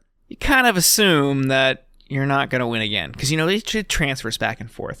 whatever, you kind of assume that you're not going to win again. Because, it transfers back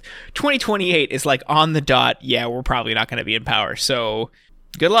and forth. 2028 is like on the dot, yeah, we're probably not going to be in power. So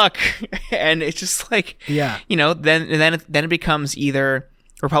good luck. And it's just like, yeah, then it becomes either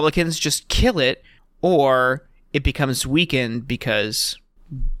Republicans just kill it, or it becomes weakened because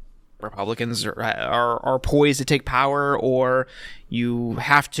Republicans are poised to take power, or you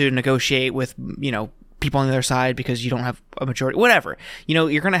have to negotiate with, people on the other side because you don't have a majority, whatever.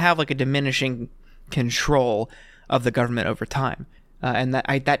 You're going to have like a diminishing control of the government over time. And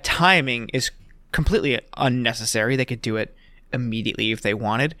that timing is completely unnecessary. They could do it immediately if they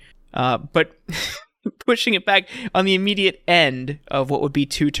wanted. But pushing it back on the immediate end of what would be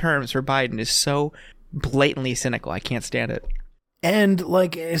 2 terms for Biden is so blatantly cynical. I can't stand it. And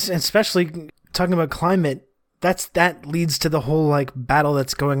like, especially talking about climate, that leads to the whole like battle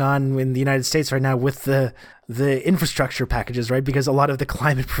that's going on in the United States right now with the infrastructure packages, right? Because a lot of the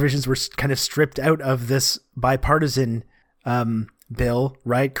climate provisions were kind of stripped out of this bipartisan bill,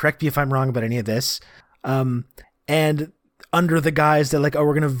 right? Correct me if I'm wrong about any of this. And under the guise that like, oh,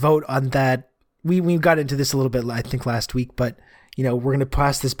 we're going to vote on that we got into this a little bit, I think, last week, but we're going to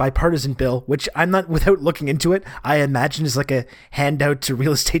pass this bipartisan bill, which I'm not, without looking into it, I imagine is like a handout to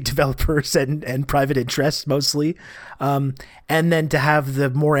real estate developers and private interests mostly. And then to have the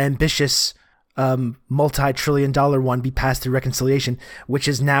more ambitious multi-trillion-dollar one be passed through reconciliation, which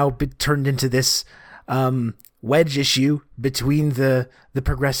has now been turned into this wedge issue between the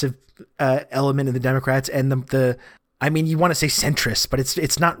progressive element of the Democrats and the I mean, you want to say centrist, but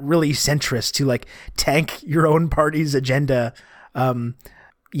it's not really centrist to like tank your own party's agenda,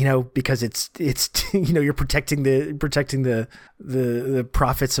 because it's you're protecting the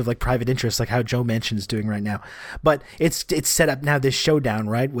profits of like private interests, like how Joe Manchin is doing right now. But it's set up now, this showdown,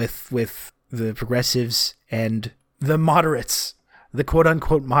 right, with the progressives and the moderates, the quote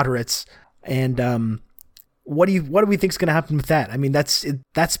unquote moderates, and what do we think is going to happen with that? I mean, that's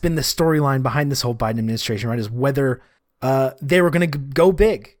been the storyline behind this whole Biden administration, right? Is whether they were going to go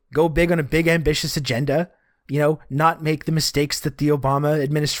big on a big ambitious agenda, not make the mistakes that the Obama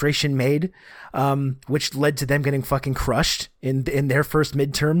administration made, which led to them getting fucking crushed in their first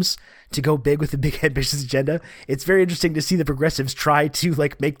midterms, to go big with a big ambitious agenda. It's very interesting to see the progressives try to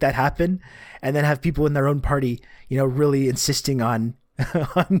like make that happen, and then have people in their own party, really insisting on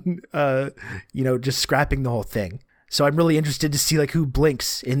just scrapping the whole thing. So I'm really interested to see like who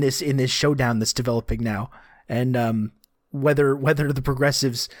blinks in this showdown that's developing now, and whether the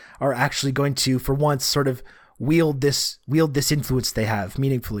progressives are actually going to, for once, sort of wield this influence they have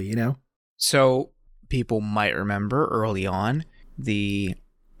meaningfully. So people might remember early on the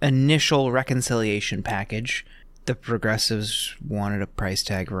initial reconciliation package, the progressives wanted a price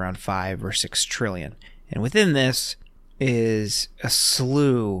tag around 5 or 6 trillion, and within this is a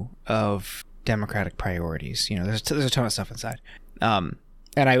slew of Democratic priorities. There's a ton of stuff inside. And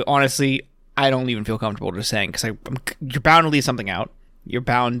I honestly, I don't even feel comfortable just saying, because you're bound to leave something out. You're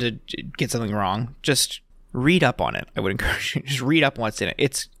bound to get something wrong. Just read up on it. I would encourage you. Just read up on what's in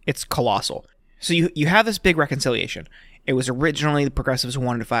it. It's colossal. So you have this big reconciliation. It was originally the progressives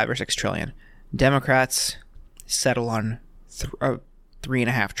wanted 5 or 6 trillion. Democrats settle on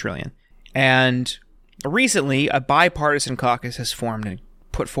 3.5 trillion. And recently, a bipartisan caucus has formed and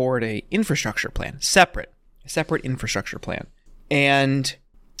put forward a infrastructure plan, separate infrastructure plan. And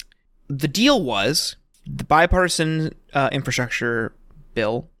the deal was the bipartisan infrastructure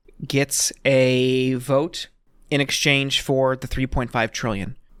bill gets a vote in exchange for the 3.5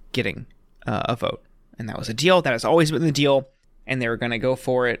 trillion getting a vote. And that was a deal. That has always been the deal. And they were going to go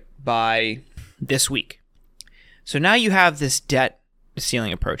for it by this week. So now you have this debt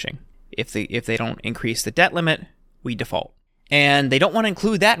ceiling approaching. If they don't increase the debt limit, we default. And they don't want to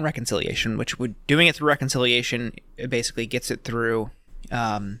include that in reconciliation, which doing it through reconciliation, it basically gets it through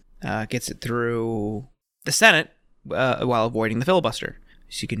the Senate while avoiding the filibuster.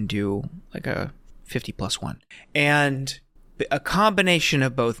 So you can do like a 50+1. And a combination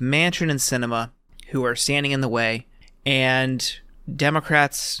of both Manchin and Sinema, who are standing in the way, and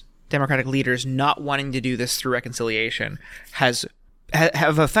Democratic leaders not wanting to do this through reconciliation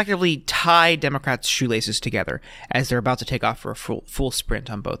have effectively tied Democrats' shoelaces together as they're about to take off for a full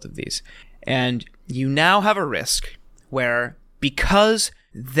sprint on both of these. And you now have a risk where, because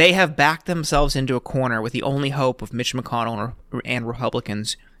they have backed themselves into a corner with the only hope of Mitch McConnell and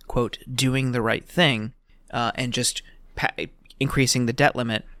Republicans, quote, doing the right thing, and just increasing the debt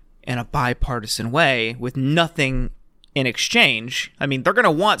limit in a bipartisan way with nothing in exchange. I mean, they're going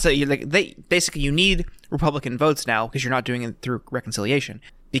to want, you need Republican votes now because you're not doing it through reconciliation.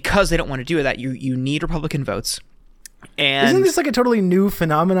 Because they don't want to do that, you need Republican votes. And isn't this like a totally new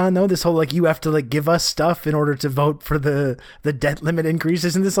phenomenon though? This whole like you have to like give us stuff in order to vote for the debt limit increase.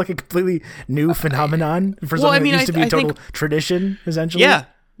 Isn't this like a completely new phenomenon for something that used to be a total tradition, essentially? Yeah.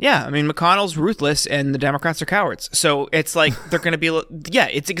 I mean, McConnell's ruthless and the Democrats are cowards. So it's like they're going to be. Yeah,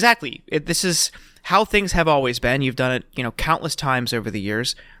 it's exactly. This is how things have always been. You've done it, countless times over the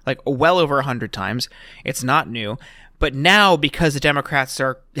years, like well over 100 times. It's not new. But now, because the Democrats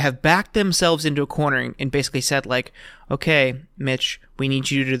have backed themselves into a corner and basically said, like, okay, Mitch, we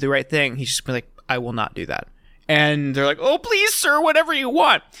need you to do the right thing. He's just been like, I will not do that. And they're like, oh, please, sir, whatever you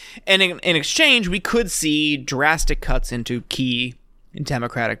want. And in exchange, we could see drastic cuts into key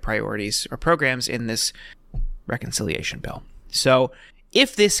Democratic priorities or programs in this reconciliation bill. So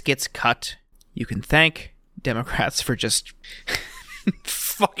if this gets cut, you can thank Democrats for just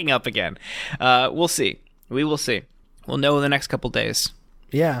fucking up again. We'll see. We will see. We'll know in the next couple days.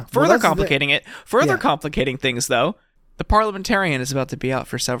 Yeah. Further complicating things, though, the parliamentarian is about to be out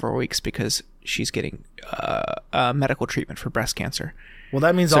for several weeks because she's getting medical treatment for breast cancer. Well,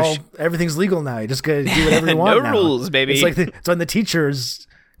 that means everything's legal now. You just gotta do whatever you want. No rules, baby. It's like it's when the teachers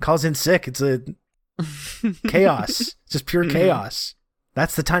calls in sick. It's a chaos, just pure chaos.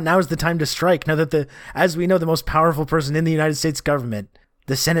 That's the time. Now is the time to strike. Now that as we know, the most powerful person in the United States government,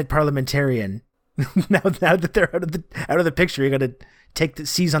 the Senate parliamentarian, now that they're out of the picture, you got to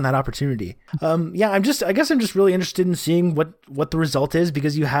seize on that opportunity. I guess I'm just really interested in seeing what the result is,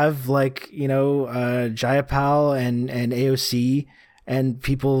 because you have Jayapal and AOC and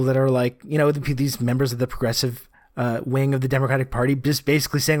people that are these members of the progressive wing of the Democratic Party, just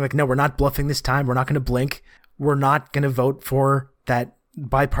basically saying no, we're not bluffing this time. We're not going to blink. We're not going to vote for that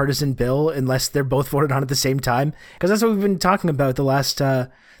bipartisan bill unless they're both voted on at the same time, because that's what we've been talking about the last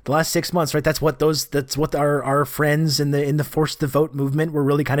 6 months, right? That's what our friends in the force the vote movement were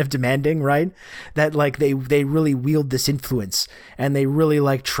really kind of demanding, right? That they really wield this influence, and they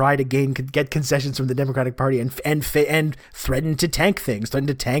really try to get concessions from the Democratic Party and threaten to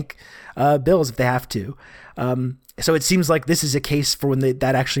tank bills if they have to. So it seems like this is a case for when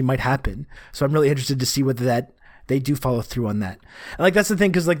that actually might happen. So I'm really interested to see whether they do follow through on that. And that's the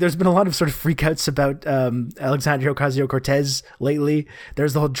thing, because there's been a lot of sort of freakouts about Alexandria Ocasio-Cortez lately.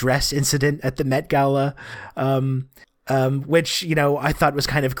 There's the whole dress incident at the Met Gala, which I thought was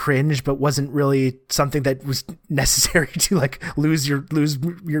kind of cringe, but wasn't really something that was necessary to lose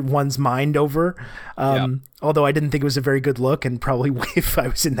your one's mind over. Although I didn't think it was a very good look, and probably if I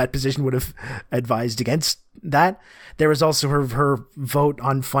was in that position would have advised against that. There was also her vote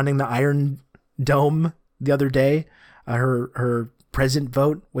on funding the Iron Dome the other day, her present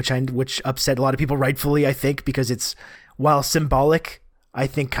vote, which upset a lot of people, rightfully, I think, because it's, while symbolic, I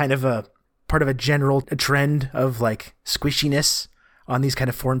think kind of a part of a general trend of squishiness on these kind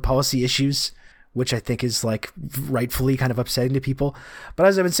of foreign policy issues, which I think is rightfully kind of upsetting to people. But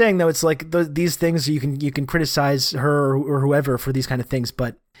as I've been saying, though, it's these things you can criticize her or whoever for these kind of things,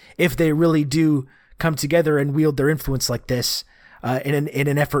 but if they really do come together and wield their influence like this in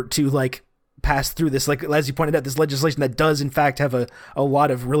an effort to pass through this, as you pointed out, this legislation that does in fact have a lot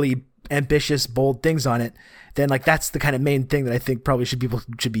of really ambitious, bold things on it, then that's the kind of main thing that I think probably people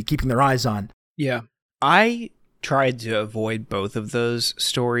should be keeping their eyes on. Yeah. I tried to avoid both of those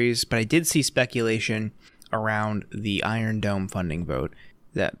stories, but I did see speculation around the Iron Dome funding vote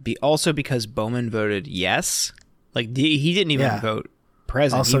also because Bowman voted yes. He didn't even vote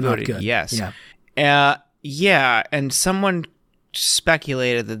present. Also he voted not good. Yes. Yeah. And someone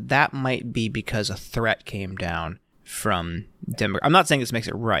speculated that might be because a threat came down from Democrats. I'm not saying this makes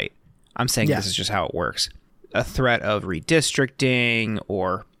it right. I'm saying this is just how it works. A threat of redistricting,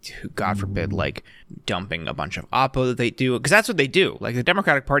 or God forbid, dumping a bunch of oppo that they do, because that's what they do. The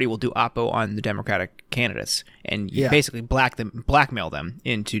Democratic Party will do oppo on the Democratic candidates, and you basically blackmail them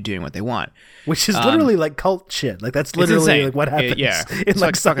into doing what they want, which is literally cult shit. That's literally what happens. In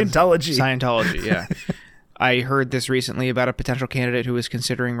Scientology. Scientology, yeah. I heard this recently about a potential candidate who was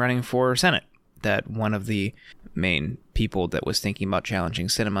considering running for Senate, that one of the main people that was thinking about challenging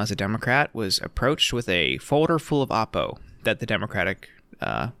Sinema as a Democrat was approached with a folder full of oppo that the Democratic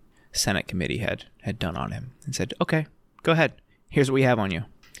Senate committee had done on him, and said, okay, go ahead. Here's what we have on you.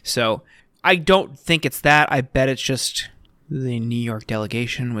 So I don't think it's that. I bet it's just the New York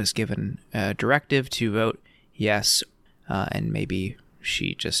delegation was given a directive to vote yes, and maybe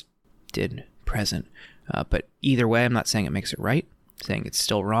she just did present. But either way, I'm not saying it makes it right. I'm saying it's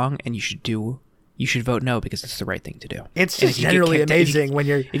still wrong, and you should vote no because it's the right thing to do. It's just generally amazing when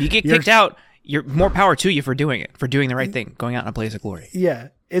if you get kicked out, you're more power to you for doing it, for doing the right thing, going out in a blaze of glory. Yeah,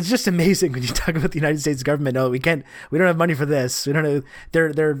 it's just amazing when you talk about the United States government. No, we don't have money for this. We don't know.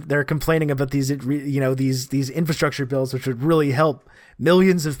 They're complaining about these infrastructure bills, which would really help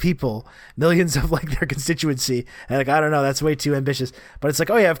millions of people, millions of their constituency. And I don't know, that's way too ambitious. But it's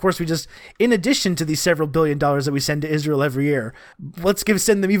oh yeah, of course we just, in addition to these several $1 billion that we send to Israel every year, let's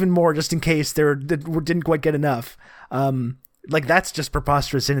send them even more just in case they didn't quite get enough. That's just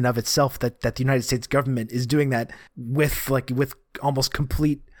preposterous in and of itself that the United States government is doing that with almost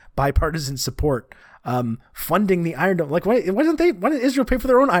complete bipartisan support, funding the Iron Dome. Why didn't Israel pay for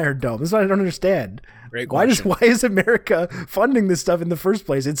their own Iron Dome? That's what I don't understand. Why is America funding this stuff in the first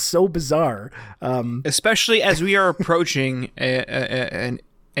place? It's so bizarre. Especially as we are approaching a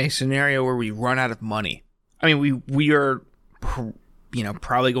scenario where we run out of money. I mean, we are,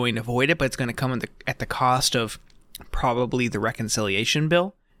 probably going to avoid it, but it's going to come at the cost of probably the reconciliation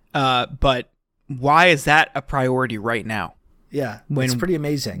bill. But why is that a priority right now? Yeah, it's pretty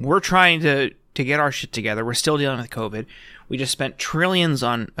amazing. We're trying to get our shit together. We're still dealing with COVID. We just spent trillions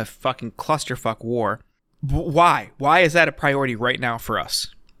on a fucking clusterfuck war. Why? Why is that a priority right now for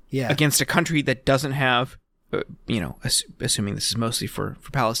us? Yeah. Against a country that doesn't have, assuming this is mostly for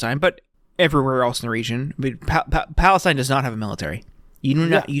Palestine, but everywhere else in the region. I mean, Palestine does not have a military. You do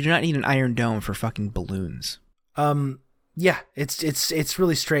not need an Iron Dome for fucking balloons. Yeah, it's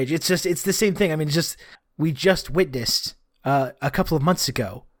really strange. It's the same thing. I mean, we just witnessed a couple of months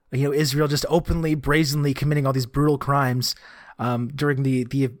ago, Israel just openly, brazenly committing all these brutal crimes during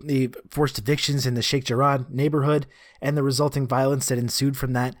the forced evictions in the Sheikh Jarrah neighborhood and the resulting violence that ensued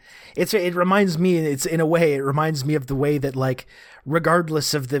from that. It reminds me, in a way, it reminds me of the way that, like,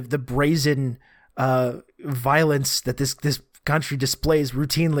 regardless of the brazen violence that this country displays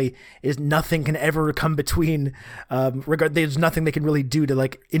routinely, is nothing can ever come between. There's nothing they can really do to,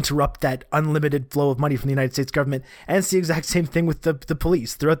 like, interrupt that unlimited flow of money from the United States government. And it's the exact same thing with the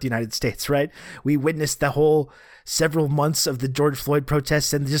police throughout the United States, right? We witnessed the whole several months of the George Floyd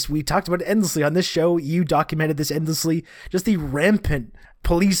protests, and we talked about it endlessly on this show. You documented this endlessly, just the rampant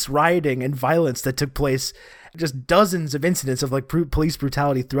police rioting and violence that took place, just dozens of incidents of, like, police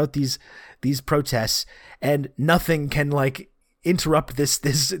brutality throughout these protests, and nothing can, like, interrupt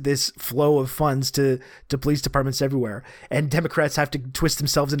this flow of funds to police departments everywhere. And Democrats have to twist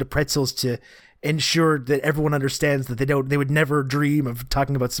themselves into pretzels to ensure that everyone understands that they would never dream of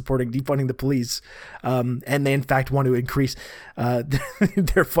talking about supporting defunding the police, and they in fact want to increase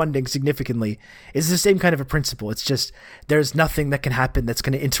their funding significantly. It's the same kind of a principle. It's just there's nothing that can happen that's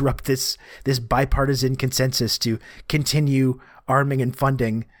going to interrupt this bipartisan consensus to continue arming and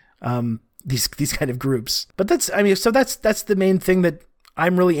funding these kind of groups. But that's the main thing that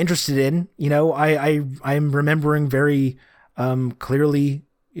I'm really interested in. I'm remembering very clearly,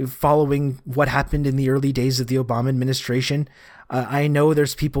 following what happened in the early days of the Obama administration. I know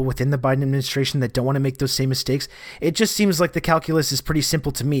there's people within the Biden administration that don't want to make those same mistakes. It just seems like the calculus is pretty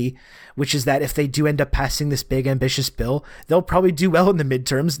simple to me, which is that if they do end up passing this big, ambitious bill, they'll probably do well in the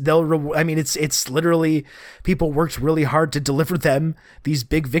midterms. It's literally, people worked really hard to deliver them these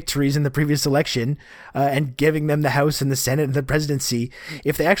big victories in the previous election, and giving them the House and the Senate and the presidency.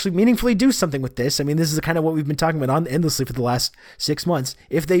 If they actually meaningfully do something with this, I mean, this is kind of what we've been talking about endlessly for the last 6 months.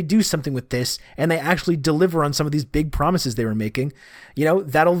 If they do something with this and they actually deliver on some of these big promises they were making,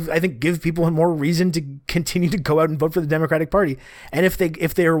 that'll, I think, give people more reason to continue to go out and vote for the Democratic Party. And if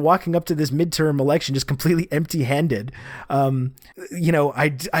they are walking up to this midterm election just completely empty-handed,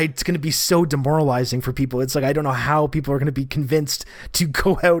 it's going to be so demoralizing for people. It's like, I don't know how people are going to be convinced to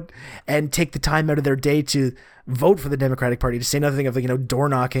go out and take the time out of their day to vote for the Democratic Party, to say nothing of, door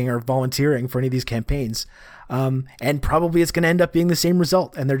knocking or volunteering for any of these campaigns. And probably it's going to end up being the same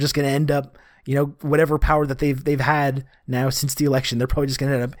result. And they're just going to end up, whatever power that they've had now since the election, they're probably just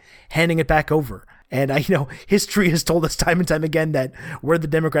going to end up handing it back over. And history has told us time and time again that where the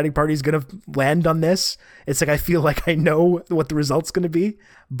Democratic Party is going to land on this, it's like, I feel like I know what the result's going to be,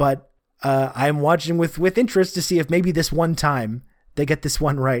 but I'm watching with interest to see if maybe this one time they get this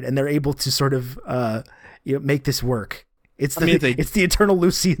one right and they're able to sort of make this work. It's the eternal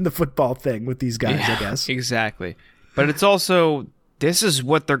Lucy in the football thing with these guys, I guess. Exactly. But it's also, this is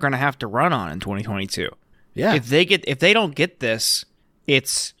what they're going to have to run on in 2022. Yeah. If they don't get this,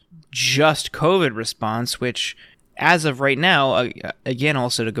 it's just COVID response, which as of right now, again,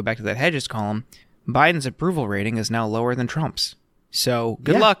 also to go back to that Hedges column, Biden's approval rating is now lower than Trump's. So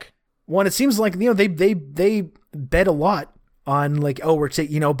good luck. Well, it seems like, they bet a lot on, like,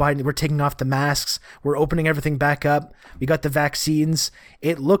 Biden, we're taking off the masks, we're opening everything back up, we got the vaccines.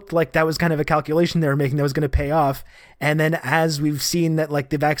 It looked like that was kind of a calculation they were making that was going to pay off. And then as we've seen that, like,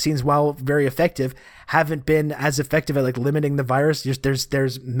 the vaccines, while very effective, haven't been as effective at, like, limiting the virus.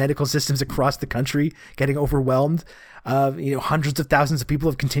 There's medical systems across the country getting overwhelmed. Hundreds of thousands of people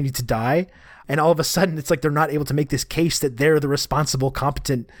have continued to die. And all of a sudden, it's like they're not able to make this case that they're the responsible,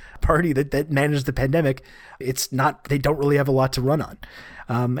 competent party that managed the pandemic. It's not, they don't really have a lot to run on.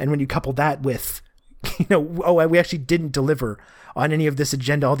 And when you couple that with, we actually didn't deliver on any of this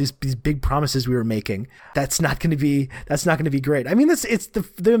agenda, all these big promises we were making, that's not going to be great. I mean, it's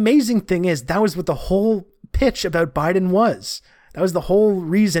the amazing thing is that was what the whole pitch about Biden was. That was the whole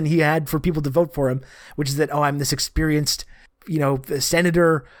reason he had for people to vote for him, which is that, I'm this experienced,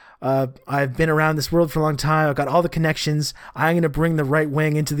 senator. I've been around this world for a long time. I've got all the connections. I'm going to bring the right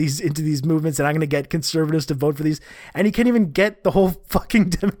wing into these movements, and I'm going to get conservatives to vote for these. And he can't even get the whole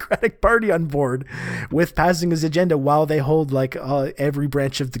fucking Democratic Party on board with passing his agenda while they hold, like, every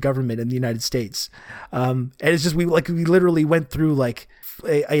branch of the government in the United States. And it's just, we literally went through, like,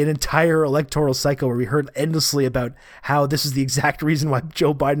 an entire electoral cycle where we heard endlessly about how this is the exact reason why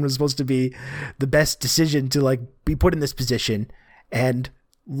Joe Biden was supposed to be the best decision to, like, be put in this position, and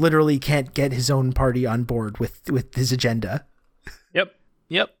literally can't get his own party on board with his agenda. Yep.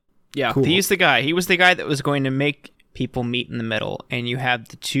 Yeah. Cool. He was the guy that was going to make people meet in the middle. And you have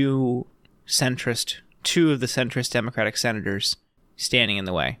two of the centrist Democratic senators standing in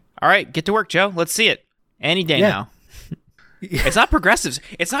the way. All right, get to work, Joe. Let's see it. Any day now. It's not progressives.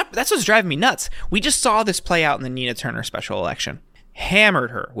 It's not. That's what's driving me nuts. We just saw this play out in the Nina Turner special election. Hammered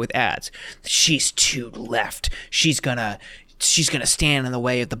her with ads. She's too left. She's gonna stand in the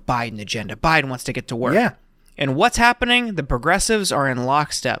way of the Biden agenda. Biden wants to get to work. Yeah. And what's happening? The progressives are in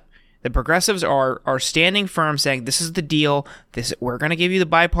lockstep. The progressives are standing firm, saying this is the deal. We're going to give you the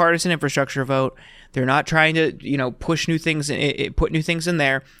bipartisan infrastructure vote. They're not trying to push new things, put new things in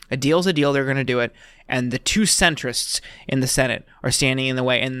there. A deal's a deal. They're going to do it. And the two centrists in the Senate are standing in the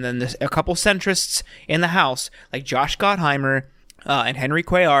way. And then a couple centrists in the House, like Josh Gottheimer and Henry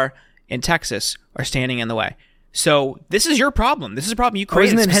Cuellar in Texas, are standing in the way. So this is your problem. This is a problem you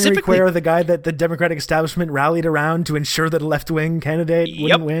created. Isn't Henry Cuellar the guy that the Democratic establishment rallied around to ensure that a left-wing candidate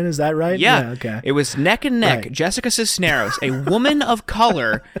wouldn't win? Is that right? Yeah. Okay. It was neck and neck. Right. Jessica Cisneros, a woman of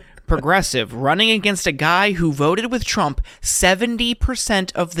color, progressive, running against a guy who voted with Trump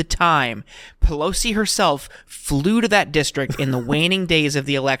 70% of the time. Pelosi herself flew to that district in the waning days of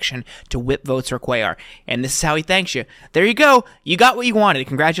the election to whip votes for Cuellar. And this is how he thanks you. There you go. You got what you wanted.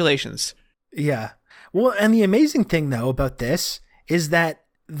 Congratulations. Yeah. Well, and the amazing thing, though, about this is that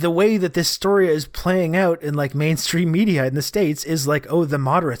the way that this story is playing out in like mainstream media in the States is like, oh, the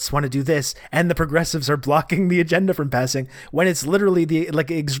moderates want to do this and the progressives are blocking the agenda from passing, when it's literally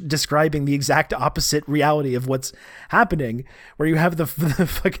describing the exact opposite reality of what's happening, where you have the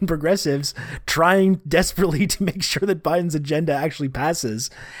fucking progressives trying desperately to make sure that Biden's agenda actually passes.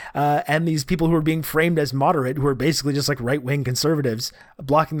 And these people who are being framed as moderate, who are basically just like right-wing conservatives,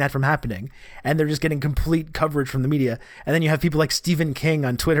 blocking that from happening. And they're just getting complete coverage from the media. And then you have people like Stephen King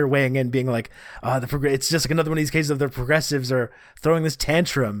on Twitter weighing in, being like, it's just like another one of these cases of the progressives are throwing this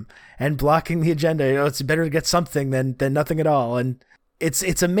tantrum and blocking the agenda. It's better to get something than nothing at all. And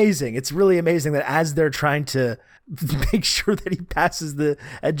it's amazing. It's really amazing that as they're trying to make sure that he passes the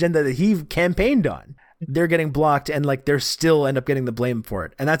agenda that he campaigned on, they're getting blocked, and like they're still end up getting the blame for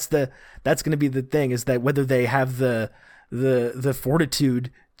it. And that's going to be the thing, is that whether they have the fortitude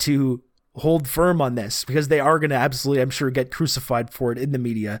to hold firm on this, because they are going to absolutely, I'm sure, get crucified for it in the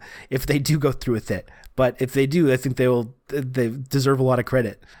media if they do go through with it. But if they do, I think they deserve a lot of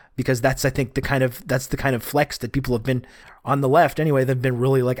credit, because that's, I think, that's the kind of flex that people have been on the left anyway, they've been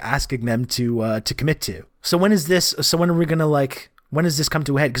really like asking them to commit to. So when is this? So when are we going to when does this come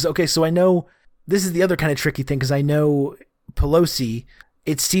to a head? Because, okay, so I know this is the other kind of tricky thing, because I know Pelosi,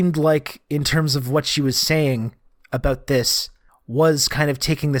 it seemed like in terms of what she was saying about this, was kind of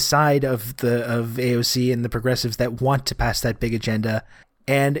taking the side of AOC and the progressives that want to pass that big agenda.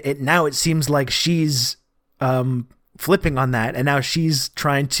 And now it seems like she's flipping on that. And now she's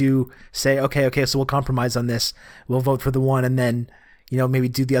trying to say, okay, so we'll compromise on this. We'll vote for the one and then, maybe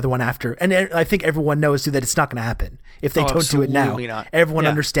do the other one after. And I think everyone knows too that it's not going to happen. If they don't do it now, everyone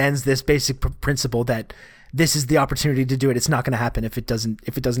understands this basic principle that this is the opportunity to do it. It's not going to happen if it doesn't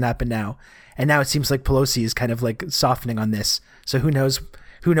happen now. And now it seems like Pelosi is kind of like softening on this. So who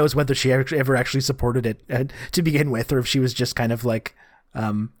knows whether she ever actually supported it to begin with, or if she was just kind of like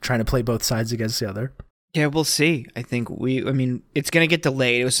trying to play both sides against the other. Yeah, we'll see. I think it's going to get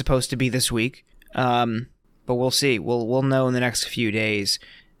delayed. It was supposed to be this week. But we'll see. We'll know in the next few days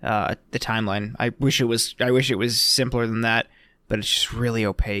the timeline. I wish it was simpler than that, but it's just really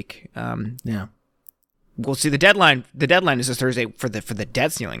opaque. Yeah. We'll see. The deadline is this Thursday for the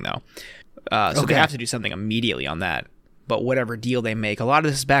debt ceiling, though. So they have to do something immediately on that. But whatever deal they make, a lot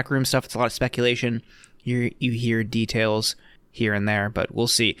of this is backroom stuff. It's a lot of speculation. You hear details here and there, but we'll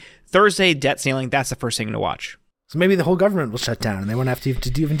see. Thursday, debt ceiling, that's the first thing to watch. So maybe the whole government will shut down and they won't have to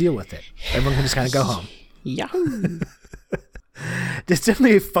even deal with it. Everyone can just kind of go home. Yeah. There's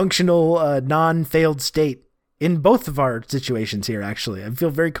definitely a functional, non-failed state in both of our situations here, actually. I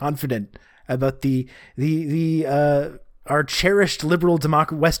feel very confident about our cherished liberal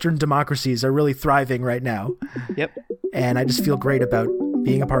Western democracies are really thriving right now. Yep. And I just feel great about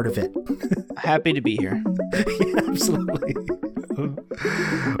being a part of it. Happy to be here. Yeah, absolutely.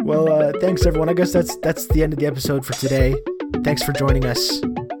 Well, thanks everyone. I guess that's the end of the episode for today. Thanks for joining us.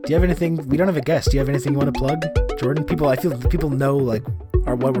 Do you have anything? We don't have a guest. Do you have anything you want to plug, Jordan? I feel people know like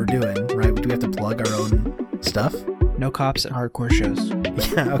what we're doing, right? Do we have to plug our own stuff? No cops at hardcore shows.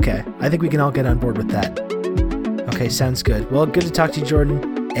 Yeah, okay. I think we can all get on board with that. Okay, sounds good. Well, good to talk to you,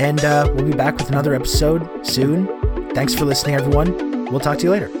 Jordan. And we'll be back with another episode soon. Thanks for listening, everyone. We'll talk to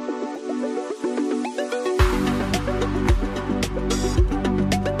you later.